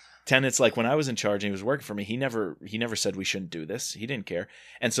 Tenet's like, when I was in charge and he was working for me, he never said we shouldn't do this. He didn't care.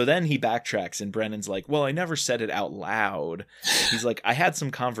 And so then he backtracks and Brennan's like, "Well, I never said it out loud." He's like, "I had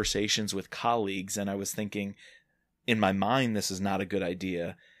some conversations with colleagues and I was thinking in my mind, this is not a good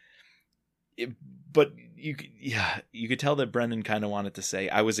idea." But you could tell that Brennan kind of wanted to say,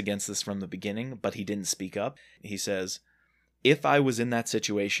 "I was against this from the beginning," but he didn't speak up. He says, "If I was in that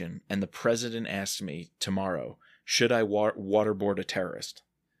situation and the president asked me tomorrow, should I waterboard a terrorist?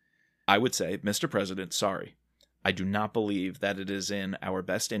 I would say, Mr. President, sorry. I do not believe that it is in our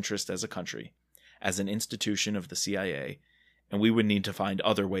best interest as a country, as an institution of the CIA, and we would need to find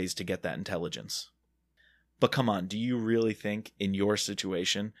other ways to get that intelligence." But come on, do you really think in your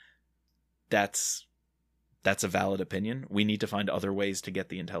situation that's a valid opinion? We need to find other ways to get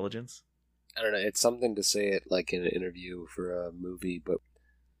the intelligence? I don't know. It's something to say it like in an interview for a movie, but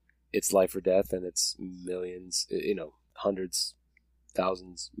it's life or death, and it's millions, hundreds,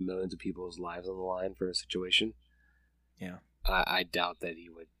 thousands, millions of people's lives on the line for a situation. Yeah. I doubt that he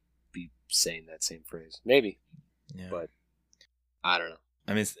would be saying that same phrase. Maybe. Yeah. But I don't know.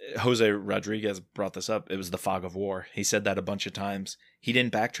 I mean, Jose Rodriguez brought this up. It was the fog of war. He said that a bunch of times. He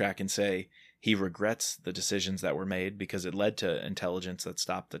didn't backtrack and say he regrets the decisions that were made because it led to intelligence that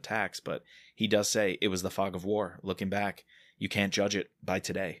stopped attacks. But he does say it was the fog of war. Looking back, you can't judge it by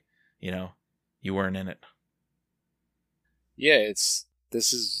today. You weren't in it. Yeah,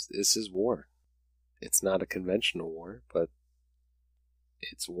 this is war. It's not a conventional war, but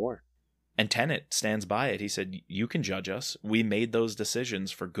it's war. And Tenet stands by it. He said, "You can judge us. We made those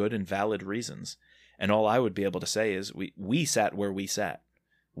decisions for good and valid reasons." And all I would be able to say is we sat where we sat.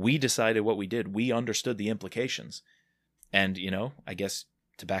 We decided what we did. We understood the implications. And, I guess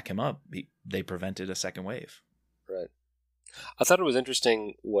to back him up, they prevented a second wave. Right. I thought it was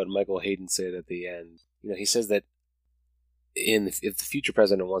interesting what Michael Hayden said at the end. He says that if the future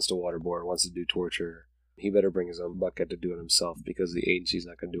president wants to waterboard, wants to do torture, he better bring his own bucket to do it himself because the agency's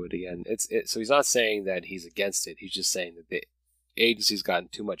not going to do it again. So he's not saying that he's against it. He's just saying that the agency's gotten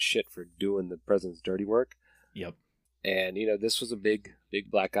too much shit for doing the president's dirty work. Yep. And, this was a big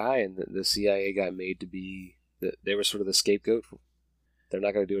black eye, and the CIA got made to be, they were sort of the scapegoat. They're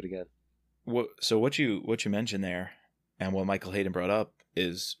not going to do it again. So what you mentioned there, and what Michael Hayden brought up,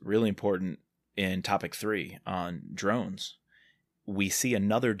 is really important in topic 3 on drones. we see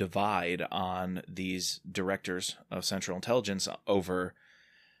another divide on these directors of Central Intelligence over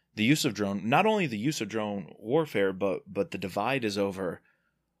the use of drone, not only the use of drone warfare, but the divide is over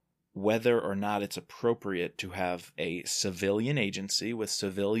whether or not it's appropriate to have a civilian agency with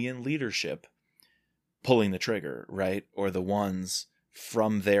civilian leadership pulling the trigger, right? Or the ones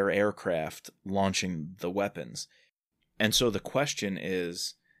from their aircraft launching the weapons. And so the question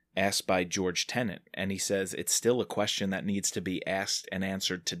is asked by George Tenet, and he says it's still a question that needs to be asked and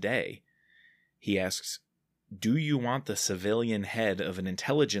answered today. He asks, do you want the civilian head of an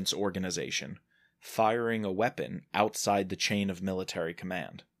intelligence organization firing a weapon outside the chain of military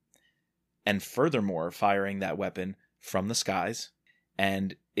command? And furthermore, firing that weapon from the skies,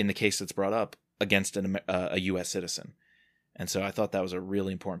 and in the case that's brought up, against a U.S. citizen. And so I thought that was a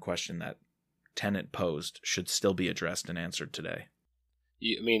really important question that Tenet posed should still be addressed and answered today.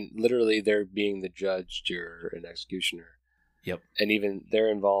 I mean, literally, they're being the judge, juror, and executioner. Yep. And even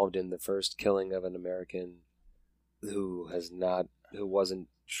they're involved in the first killing of an American who wasn't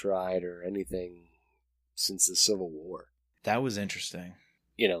tried or anything since the Civil War. That was interesting.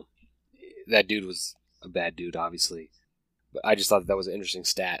 You know, that dude was a bad dude, obviously. But I just thought that was an interesting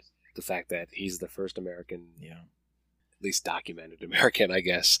stat. The fact that he's the first American, at least documented American, I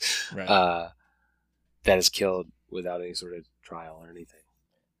guess, right. That is killed without any sort of trial or anything.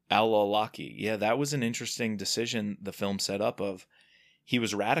 Al-Awlaki. Yeah, that was an interesting decision the film set up of. He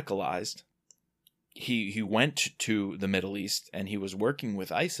was radicalized. He went to the Middle East and he was working with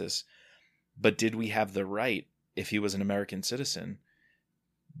ISIS. But did we have the right, if he was an American citizen?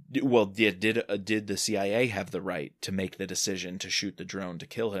 Well, did the CIA have the right to make the decision to shoot the drone to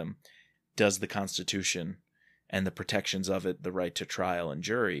kill him? Does the Constitution and the protections of it, the right to trial and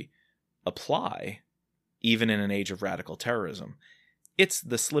jury, apply even in an age of radical terrorism? It's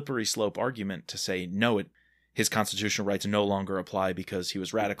the slippery slope argument to say, no, his constitutional rights no longer apply because he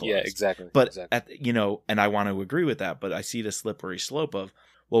was radicalized. Yeah, exactly. But, and I want to agree with that, but I see the slippery slope of,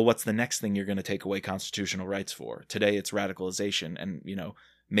 well, what's the next thing you're going to take away constitutional rights for? Today it's radicalization, and,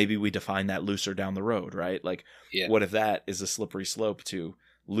 maybe we define that looser down the road, right? Like, What if that is a slippery slope to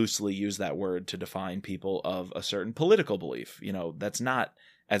loosely use that word to define people of a certain political belief? That's not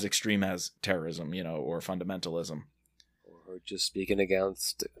as extreme as terrorism, or fundamentalism. Or just speaking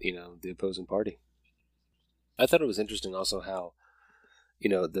against, the opposing party. I thought it was interesting also how,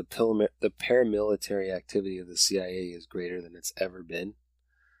 the paramilitary activity of the CIA is greater than it's ever been.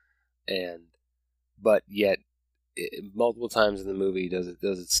 But yet, multiple times in the movie does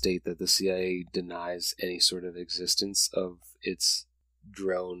it state that the CIA denies any sort of existence of its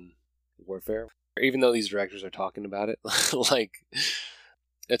drone warfare, even though these directors are talking about it. Like,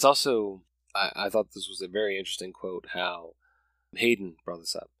 it's also, I thought this was a very interesting quote, how Hayden brought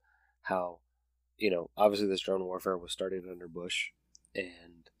this up, how, obviously this drone warfare was started under Bush,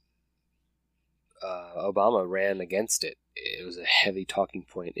 and Obama ran against it. It was a heavy talking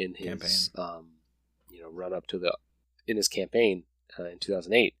point in his run up to in his campaign in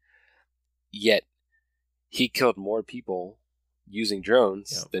 2008. Yet he killed more people using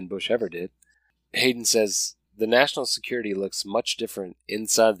drones than Bush ever did. Hayden says the national security looks much different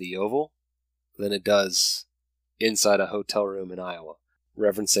inside the Oval than it does inside a hotel room in Iowa,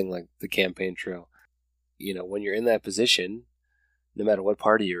 referencing like the campaign trail. When you're in that position, no matter what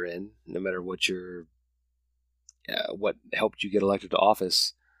party you're in, no matter what what helped you get elected to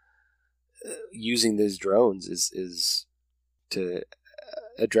office, using these drones is to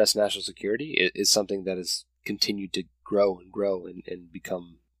address national security is something that has continued to grow and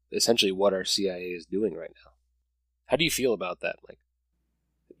become essentially what our CIA is doing right now. How do you feel about that, Mike?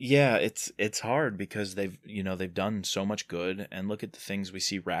 Yeah, it's hard because they've done so much good, and look at the things we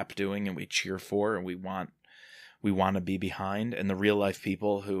see rap doing and we cheer for and we want to be behind, and the real life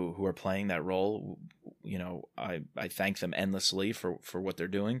people who are playing that role, I thank them endlessly for what they're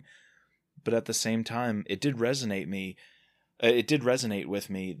doing. But at the same time, it did resonate with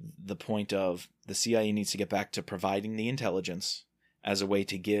me the point of the CIA needs to get back to providing the intelligence as a way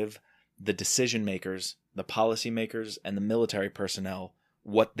to give the decision makers, the policy makers, and the military personnel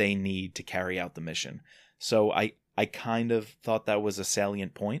what they need to carry out the mission. So I kind of thought that was a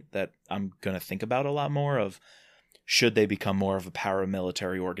salient point that I'm going to think about a lot more of. Should they become more of a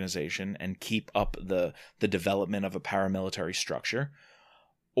paramilitary organization and keep up the development of a paramilitary structure?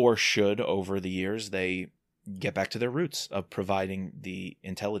 Or should, over the years, they get back to their roots of providing the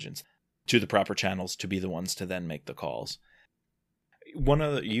intelligence to the proper channels to be the ones to then make the calls?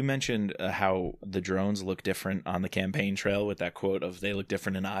 You mentioned how the drones look different on the campaign trail with that quote of they look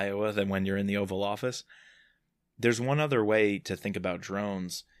different in Iowa than when you're in the Oval Office. There's one other way to think about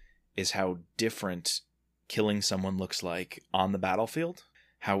drones is how different killing someone looks like on the battlefield,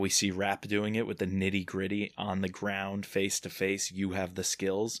 how we see Rap doing it with the nitty-gritty on the ground, face-to-face, you have the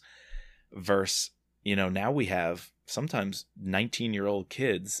skills, versus, now we have sometimes 19-year-old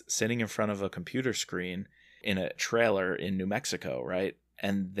kids sitting in front of a computer screen in a trailer in New Mexico, right?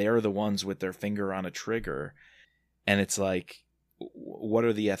 And they're the ones with their finger on a trigger. And it's like, what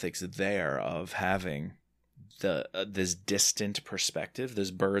are the ethics there of having this distant perspective,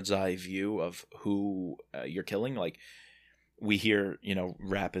 this bird's eye view of who you're killing? Like, we hear,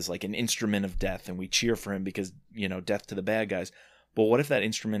 Rap is like an instrument of death, and we cheer for him because, death to the bad guys. But what if that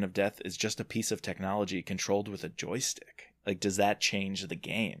instrument of death is just a piece of technology controlled with a joystick? Like, does that change the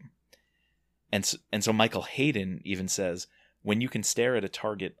game? And so Michael Hayden even says, when you can stare at a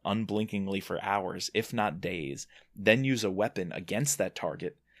target unblinkingly for hours, if not days, then use a weapon against that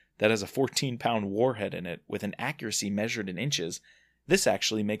target that has a 14-pound warhead in it with an accuracy measured in inches, this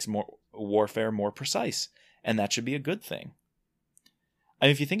actually makes warfare more precise, and that should be a good thing. I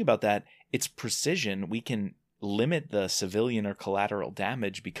mean, if you think about that, it's precision. We can limit the civilian or collateral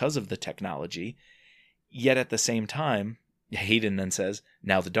damage because of the technology, yet at the same time, Hayden then says,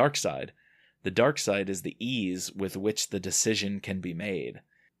 now the dark side. The dark side is the ease with which the decision can be made.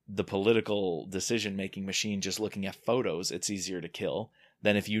 The political decision-making machine just looking at photos, it's easier to kill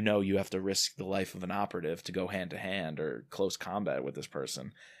than if you have to risk the life of an operative to go hand-to-hand or close combat with this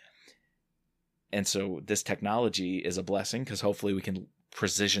person. And so this technology is a blessing because hopefully we can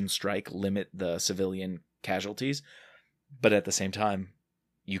precision strike, limit the civilian casualties. But at the same time,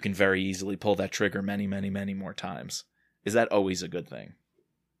 you can very easily pull that trigger many, many, many more times. Is that always a good thing?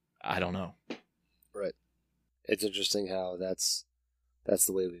 I don't know. Right. It's interesting how that's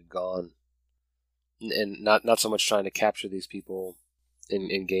the way we've gone, and not so much trying to capture these people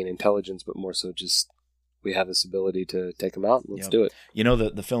and gain intelligence, but more so just we have this ability to take them out. Let's do it.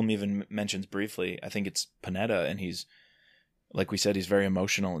 The film even mentions briefly, I think it's Panetta, and he's, like we said, he's very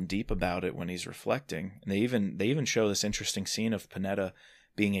emotional and deep about it when he's reflecting. And they even show this interesting scene of Panetta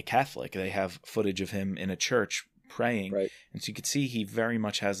being a Catholic. They have footage of him in a church praying. Right. And so you could see he very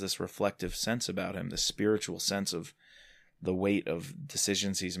much has this reflective sense about him, this spiritual sense of the weight of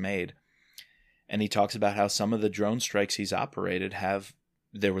decisions he's made. And he talks about how some of the drone strikes he's operated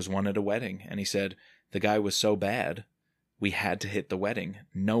there was one at a wedding, and he said, the guy was so bad, we had to hit the wedding,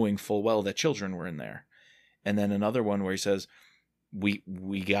 knowing full well that children were in there. And then another one where he says, we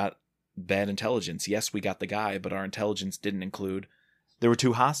got bad intelligence. Yes, we got the guy, but our intelligence didn't include, there were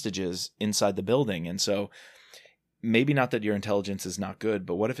 2 hostages inside the building. And so maybe not that your intelligence is not good,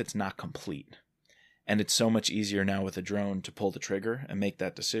 but what if it's not complete? And it's so much easier now with a drone to pull the trigger and make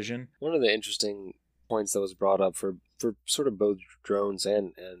that decision. One of the interesting points that was brought up for sort of both drones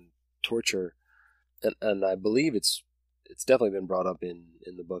and torture, and I believe it's definitely been brought up in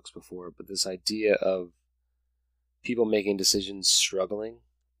the books before, but this idea of people making decisions struggling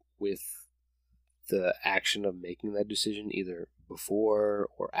with the action of making that decision either before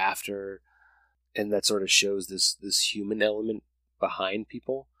or after, and that sort of shows this human element behind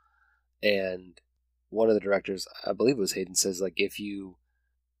people. And one of the directors, I believe it was Hayden, says, like,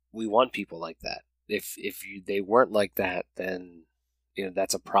 we want people like that. If they weren't like that, then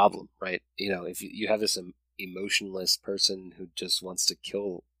that's a problem, right? If you have this emotionless person who just wants to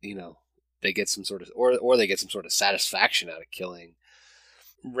kill, they get some sort of or they get some sort of satisfaction out of killing.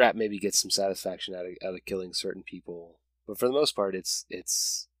 Rap maybe gets some satisfaction out of killing certain people, but for the most part, it's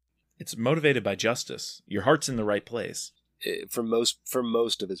motivated by justice. Your heart's in the right place. For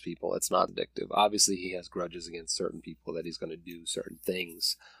most of his people, it's not addictive. Obviously, he has grudges against certain people that he's going to do certain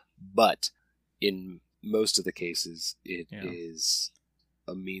things, but in most of the cases, it is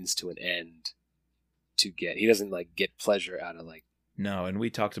a means to an end. He doesn't get pleasure out of No, and we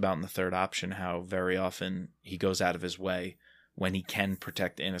talked about in the third option how very often he goes out of his way when he can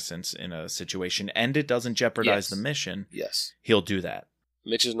protect innocence in a situation and it doesn't jeopardize the mission. Yes, he'll do that.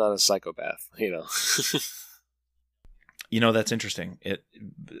 Mitch is not a psychopath, That's interesting.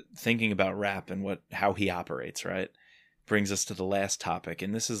 Thinking about Rap and how he operates, right, brings us to the last topic,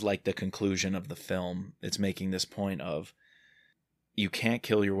 and this is like the conclusion of the film. It's making this point of you can't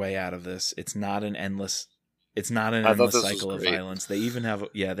kill your way out of this. It's not an endless cycle of violence. They even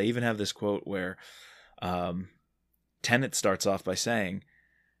have this quote where Tenet starts off by saying,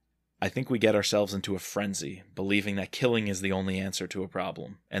 I think we get ourselves into a frenzy, believing that killing is the only answer to a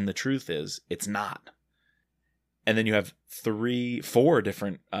problem. And the truth is, it's not. And then you have 4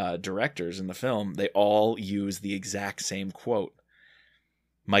 different directors in the film. They all use the exact same quote.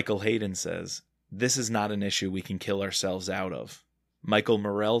 Michael Hayden says, this is not an issue we can kill ourselves out of. Michael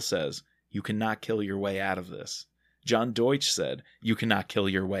Morrell says, you cannot kill your way out of this. John Deutsch said, you cannot kill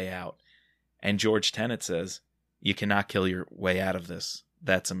your way out. And George Tenet says, you cannot kill your way out of this.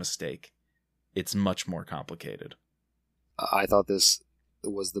 That's a mistake. It's much more complicated. I thought this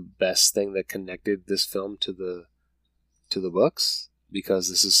was the best thing that connected this film to the books, because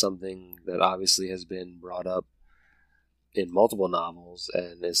this is something that obviously has been brought up in multiple novels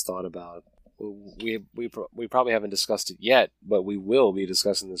and is thought about. We probably haven't discussed it yet, but we will be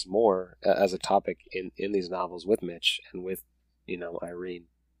discussing this more as a topic in these novels with Mitch and with, Irene.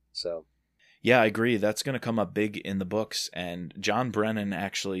 So yeah, I agree. That's going to come up big in the books. And John Brennan,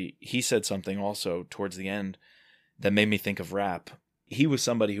 actually, he said something also towards the end that made me think of Rapp. He was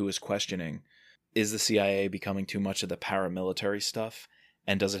somebody who was questioning, is the CIA becoming too much of the paramilitary stuff?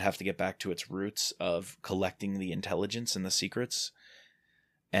 And does it have to get back to its roots of collecting the intelligence and the secrets?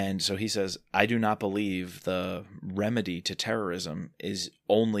 And so he says, I do not believe the remedy to terrorism is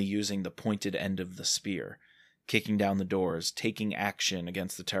only using the pointed end of the spear, kicking down the doors, taking action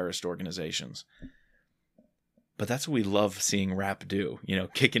against the terrorist organizations. But that's what we love seeing Rapp do,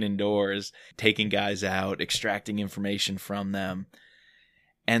 kicking in doors, taking guys out, extracting information from them.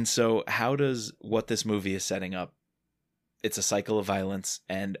 And so how does what this movie is setting up? It's a cycle of violence,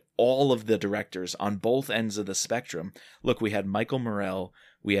 and all of the directors on both ends of the spectrum. Look, we had Michael Morrell,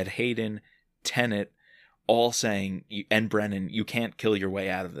 we had Hayden, Tenet, all saying, and Brennan, you can't kill your way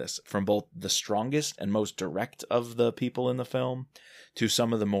out of this. From both the strongest and most direct of the people in the film to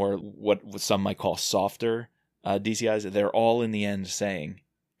some of the more, what some might call softer DCIs, they're all in the end saying,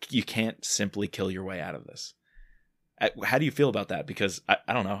 you can't simply kill your way out of this. How do you feel about that? Because,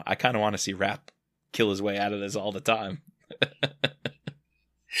 I don't know, I kind of want to see Rapp kill his way out of this all the time.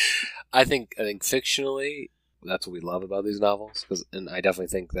 I think fictionally, that's what we love about these novels. And I definitely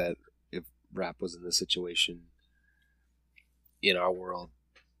think that if Rapp was in this situation in our world,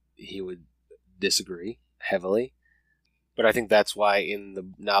 he would disagree heavily. But I think that's why in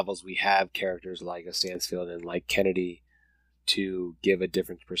the novels we have characters like a Stansfield and like Kennedy to give a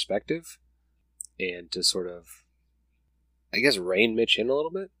different perspective and to sort of, I guess, rein Mitch in a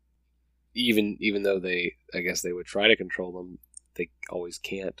little bit. Even though they would try to control them, they always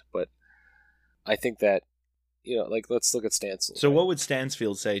can't. But I think that, let's look at Stansfield. So what would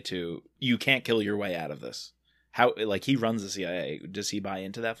Stansfield say to, you can't kill your way out of this? How, he runs the CIA. Does he buy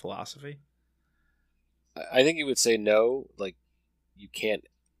into that philosophy? I think he would say no, you can't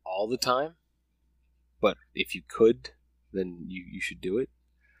all the time. But if you could, then you should do it.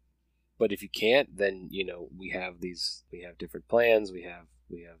 But if you can't, then, we have different plans, we have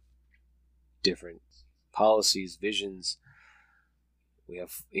different policies, visions. We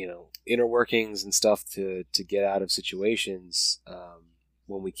have, inner workings and stuff to get out of situations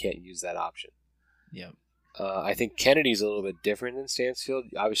when we can't use that option. Yeah. I think Kennedy's a little bit different than Stansfield.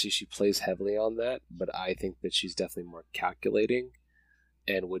 Obviously, she plays heavily on that, but I think that she's definitely more calculating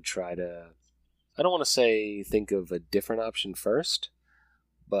and would try to, I don't want to say think of a different option first,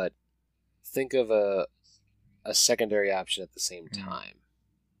 but think of a secondary option at the same time.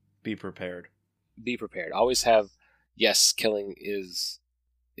 Be prepared. Be prepared. Always have, yes, killing is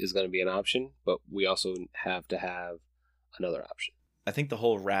going to be an option, but we also have to have another option. I think the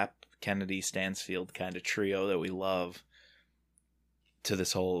whole Rapp, Kennedy, Stansfield kind of trio that we love to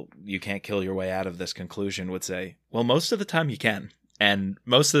this whole you can't kill your way out of this conclusion would say, well, most of the time you can, and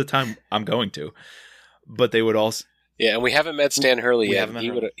most of the time I'm going to. But they would also... Yeah, and we haven't met Stan Hurley yet.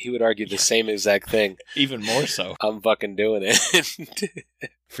 He would argue the same exact thing. Even more so. I'm fucking doing it.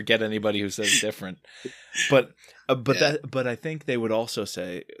 Forget anybody who says different. But I think they would also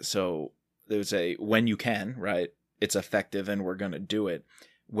say, so they would say, when you can, right, it's effective and we're going to do it.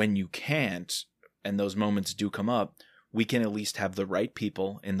 When you can't, and those moments do come up, we can at least have the right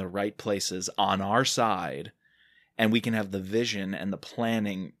people in the right places on our side, and we can have the vision and the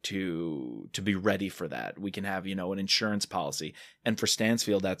planning to be ready for that. We can have, an insurance policy. And for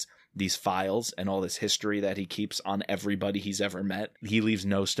Stansfield, that's these files and all this history that he keeps on everybody he's ever met. He leaves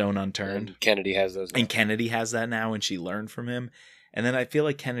no stone unturned. And Kennedy has those now. And Kennedy has that now, and she learned from him. And then I feel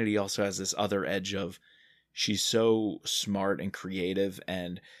like Kennedy also has this other edge of she's so smart and creative,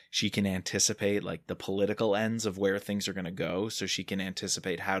 and she can anticipate the political ends of where things are going to go. So she can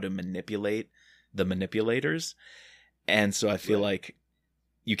anticipate how to manipulate the manipulators. And so I feel like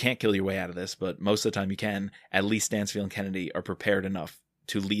you can't kill your way out of this, but most of the time you can. At least Stansfield and Kennedy are prepared enough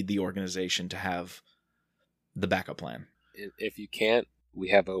to lead the organization to have the backup plan. If you can't, we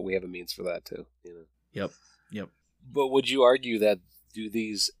have a means for that too. Yep. But would you argue that do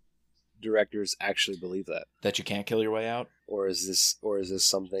directors actually believe that you can't kill your way out, or is this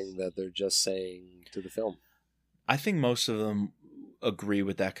something that they're just saying to the film? I think most of them agree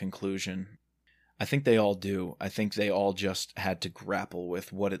with that conclusion. I think they all do. I think they all just had to grapple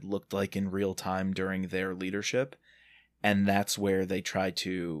with what it looked like in real time during their leadership. And that's where they try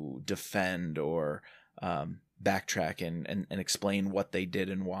to defend or backtrack and explain what they did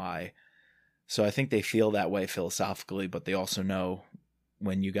and why. So I think they feel that way philosophically, but they also know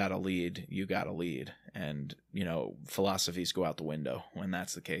when you gotta lead, you gotta lead. And, philosophies go out the window when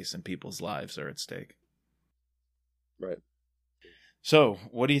that's the case and people's lives are at stake. Right. So,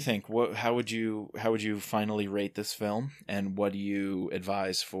 what do you think? How would you finally rate this film, and what do you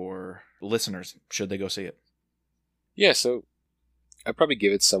advise for listeners? Should they go see it? Yeah, so I'd probably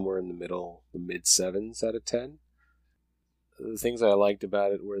give it somewhere in the middle, the mid-7s out of 10. The things I liked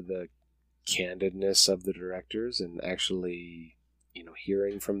about it were the candidness of the directors and actually,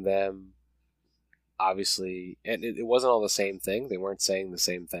 hearing from them. Obviously, and it wasn't all the same thing. They weren't saying the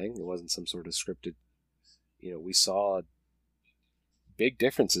same thing. It wasn't some sort of scripted. We saw big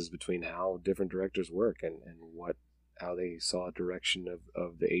differences between how different directors work and how they saw a direction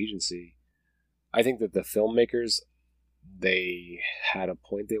of the agency. I think that the filmmakers, they had a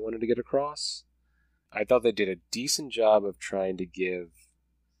point they wanted to get across. I thought they did a decent job of trying to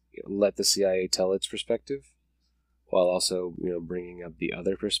let the CIA tell its perspective, while also, bringing up the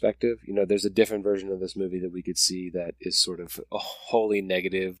other perspective. There's a different version of this movie that we could see that is sort of wholly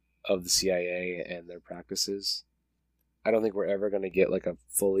negative of the CIA and their practices. I don't think we're ever going to get like a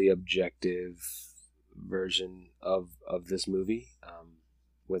fully objective version of this movie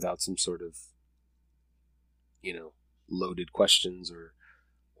without some sort of, loaded questions or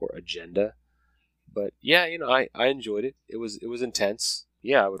agenda. But yeah, I enjoyed it. It was intense.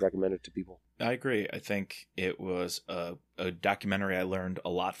 Yeah, I would recommend it to people. I agree. I think it was a documentary I learned a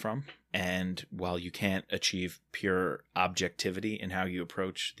lot from. And while you can't achieve pure objectivity in how you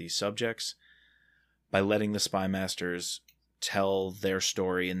approach these subjects, by letting the Spy Masters tell their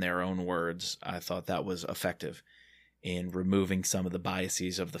story in their own words, I thought that was effective in removing some of the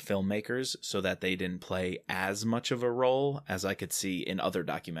biases of the filmmakers so that they didn't play as much of a role as I could see in other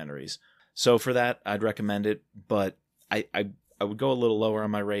documentaries. So for that, I'd recommend it, but I would go a little lower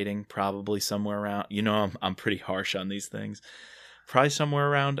on my rating, probably somewhere around, I'm pretty harsh on these things. Probably somewhere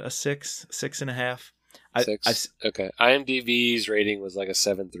around a 6.5. 6. Okay. IMDb's rating was like a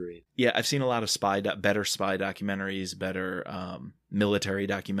 7.3. Yeah, I've seen a lot of better spy documentaries, better military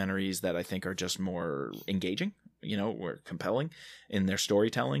documentaries that I think are just more engaging, or compelling in their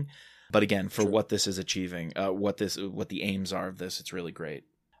storytelling. But again, for what this is achieving, what the aims are of this, it's really great.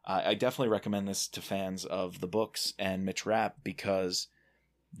 I definitely recommend this to fans of the books and Mitch Rapp because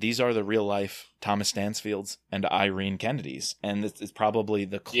these are the real life Thomas Stansfields and Irene Kennedys, and it's probably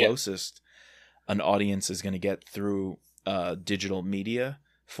the closest an audience is going to get through digital media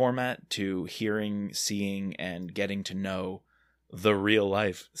format to hearing, seeing, and getting to know the real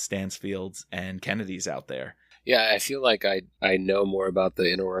life Stansfields and Kennedys out there. Yeah, I feel like I know more about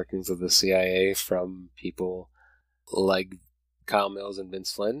the inner workings of the CIA from people like Kyle Mills and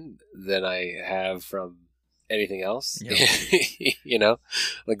Vince Flynn than I have from anything else. Yep.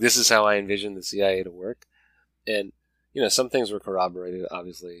 Like this is how I envision the CIA to work. And some things were corroborated,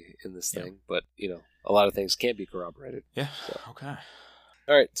 obviously, in this thing, but, a lot of things can't be corroborated. Yeah, so. Okay.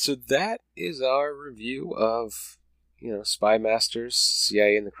 All right, so that is our review of, Spy Masters,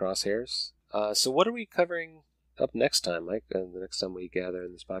 CIA in the Crosshairs. So what are we covering up next time, Mike, the next time we gather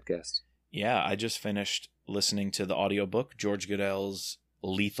in this podcast? Yeah, I just finished listening to the audiobook, George Goodell's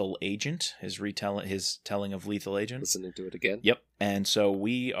Lethal Agent, his telling of Lethal Agent. Listening to it again. Yep. And so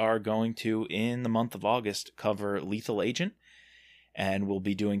we are going to, in the month of August, cover Lethal Agent, and we'll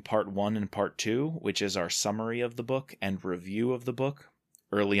be doing part 1 and part 2, which is our summary of the book and review of the book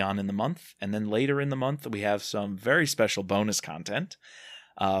early on in the month. And then later in the month, we have some very special bonus content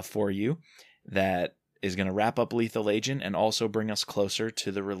for you that is going to wrap up Lethal Agent and also bring us closer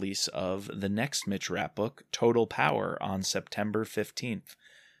to the release of the next Mitch Rapp book, Total Power, on September 15th.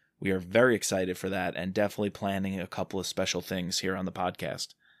 We are very excited for that and definitely planning a couple of special things here on the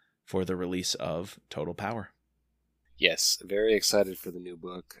podcast for the release of Total Power. Yes, very excited for the new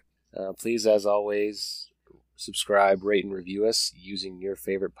book. Please, as always, subscribe, rate, and review us using your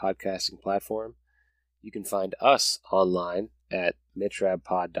favorite podcasting platform. You can find us online at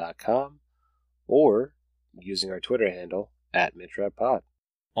mitchrappod.com or using our Twitter handle at mitchrappod.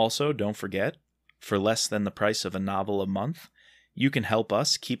 Also, don't forget, for less than the price of a novel a month, you can help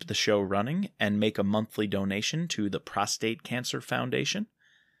us keep the show running and make a monthly donation to the Prostate Cancer Foundation.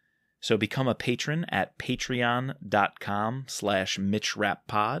 So become a patron at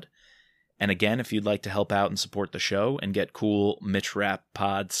patreon.com/MitchRappPod. And again, if you'd like to help out and support the show and get cool Mitch Rapp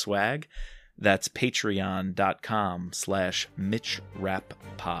Pod swag, that's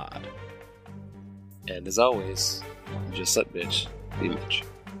patreon.com/MitchRappPod. And as always, just let Mitch be Mitch.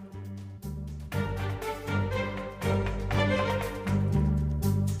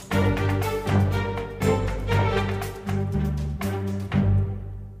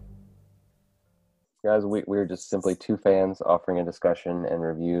 Guys, we're just simply two fans offering a discussion and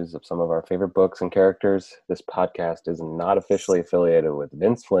reviews of some of our favorite books and characters. This podcast is not officially affiliated with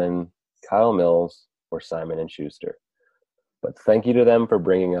Vince Flynn, Kyle Mills, or Simon & Schuster. But thank you to them for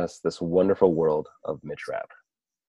bringing us this wonderful world of Mitch Rapp.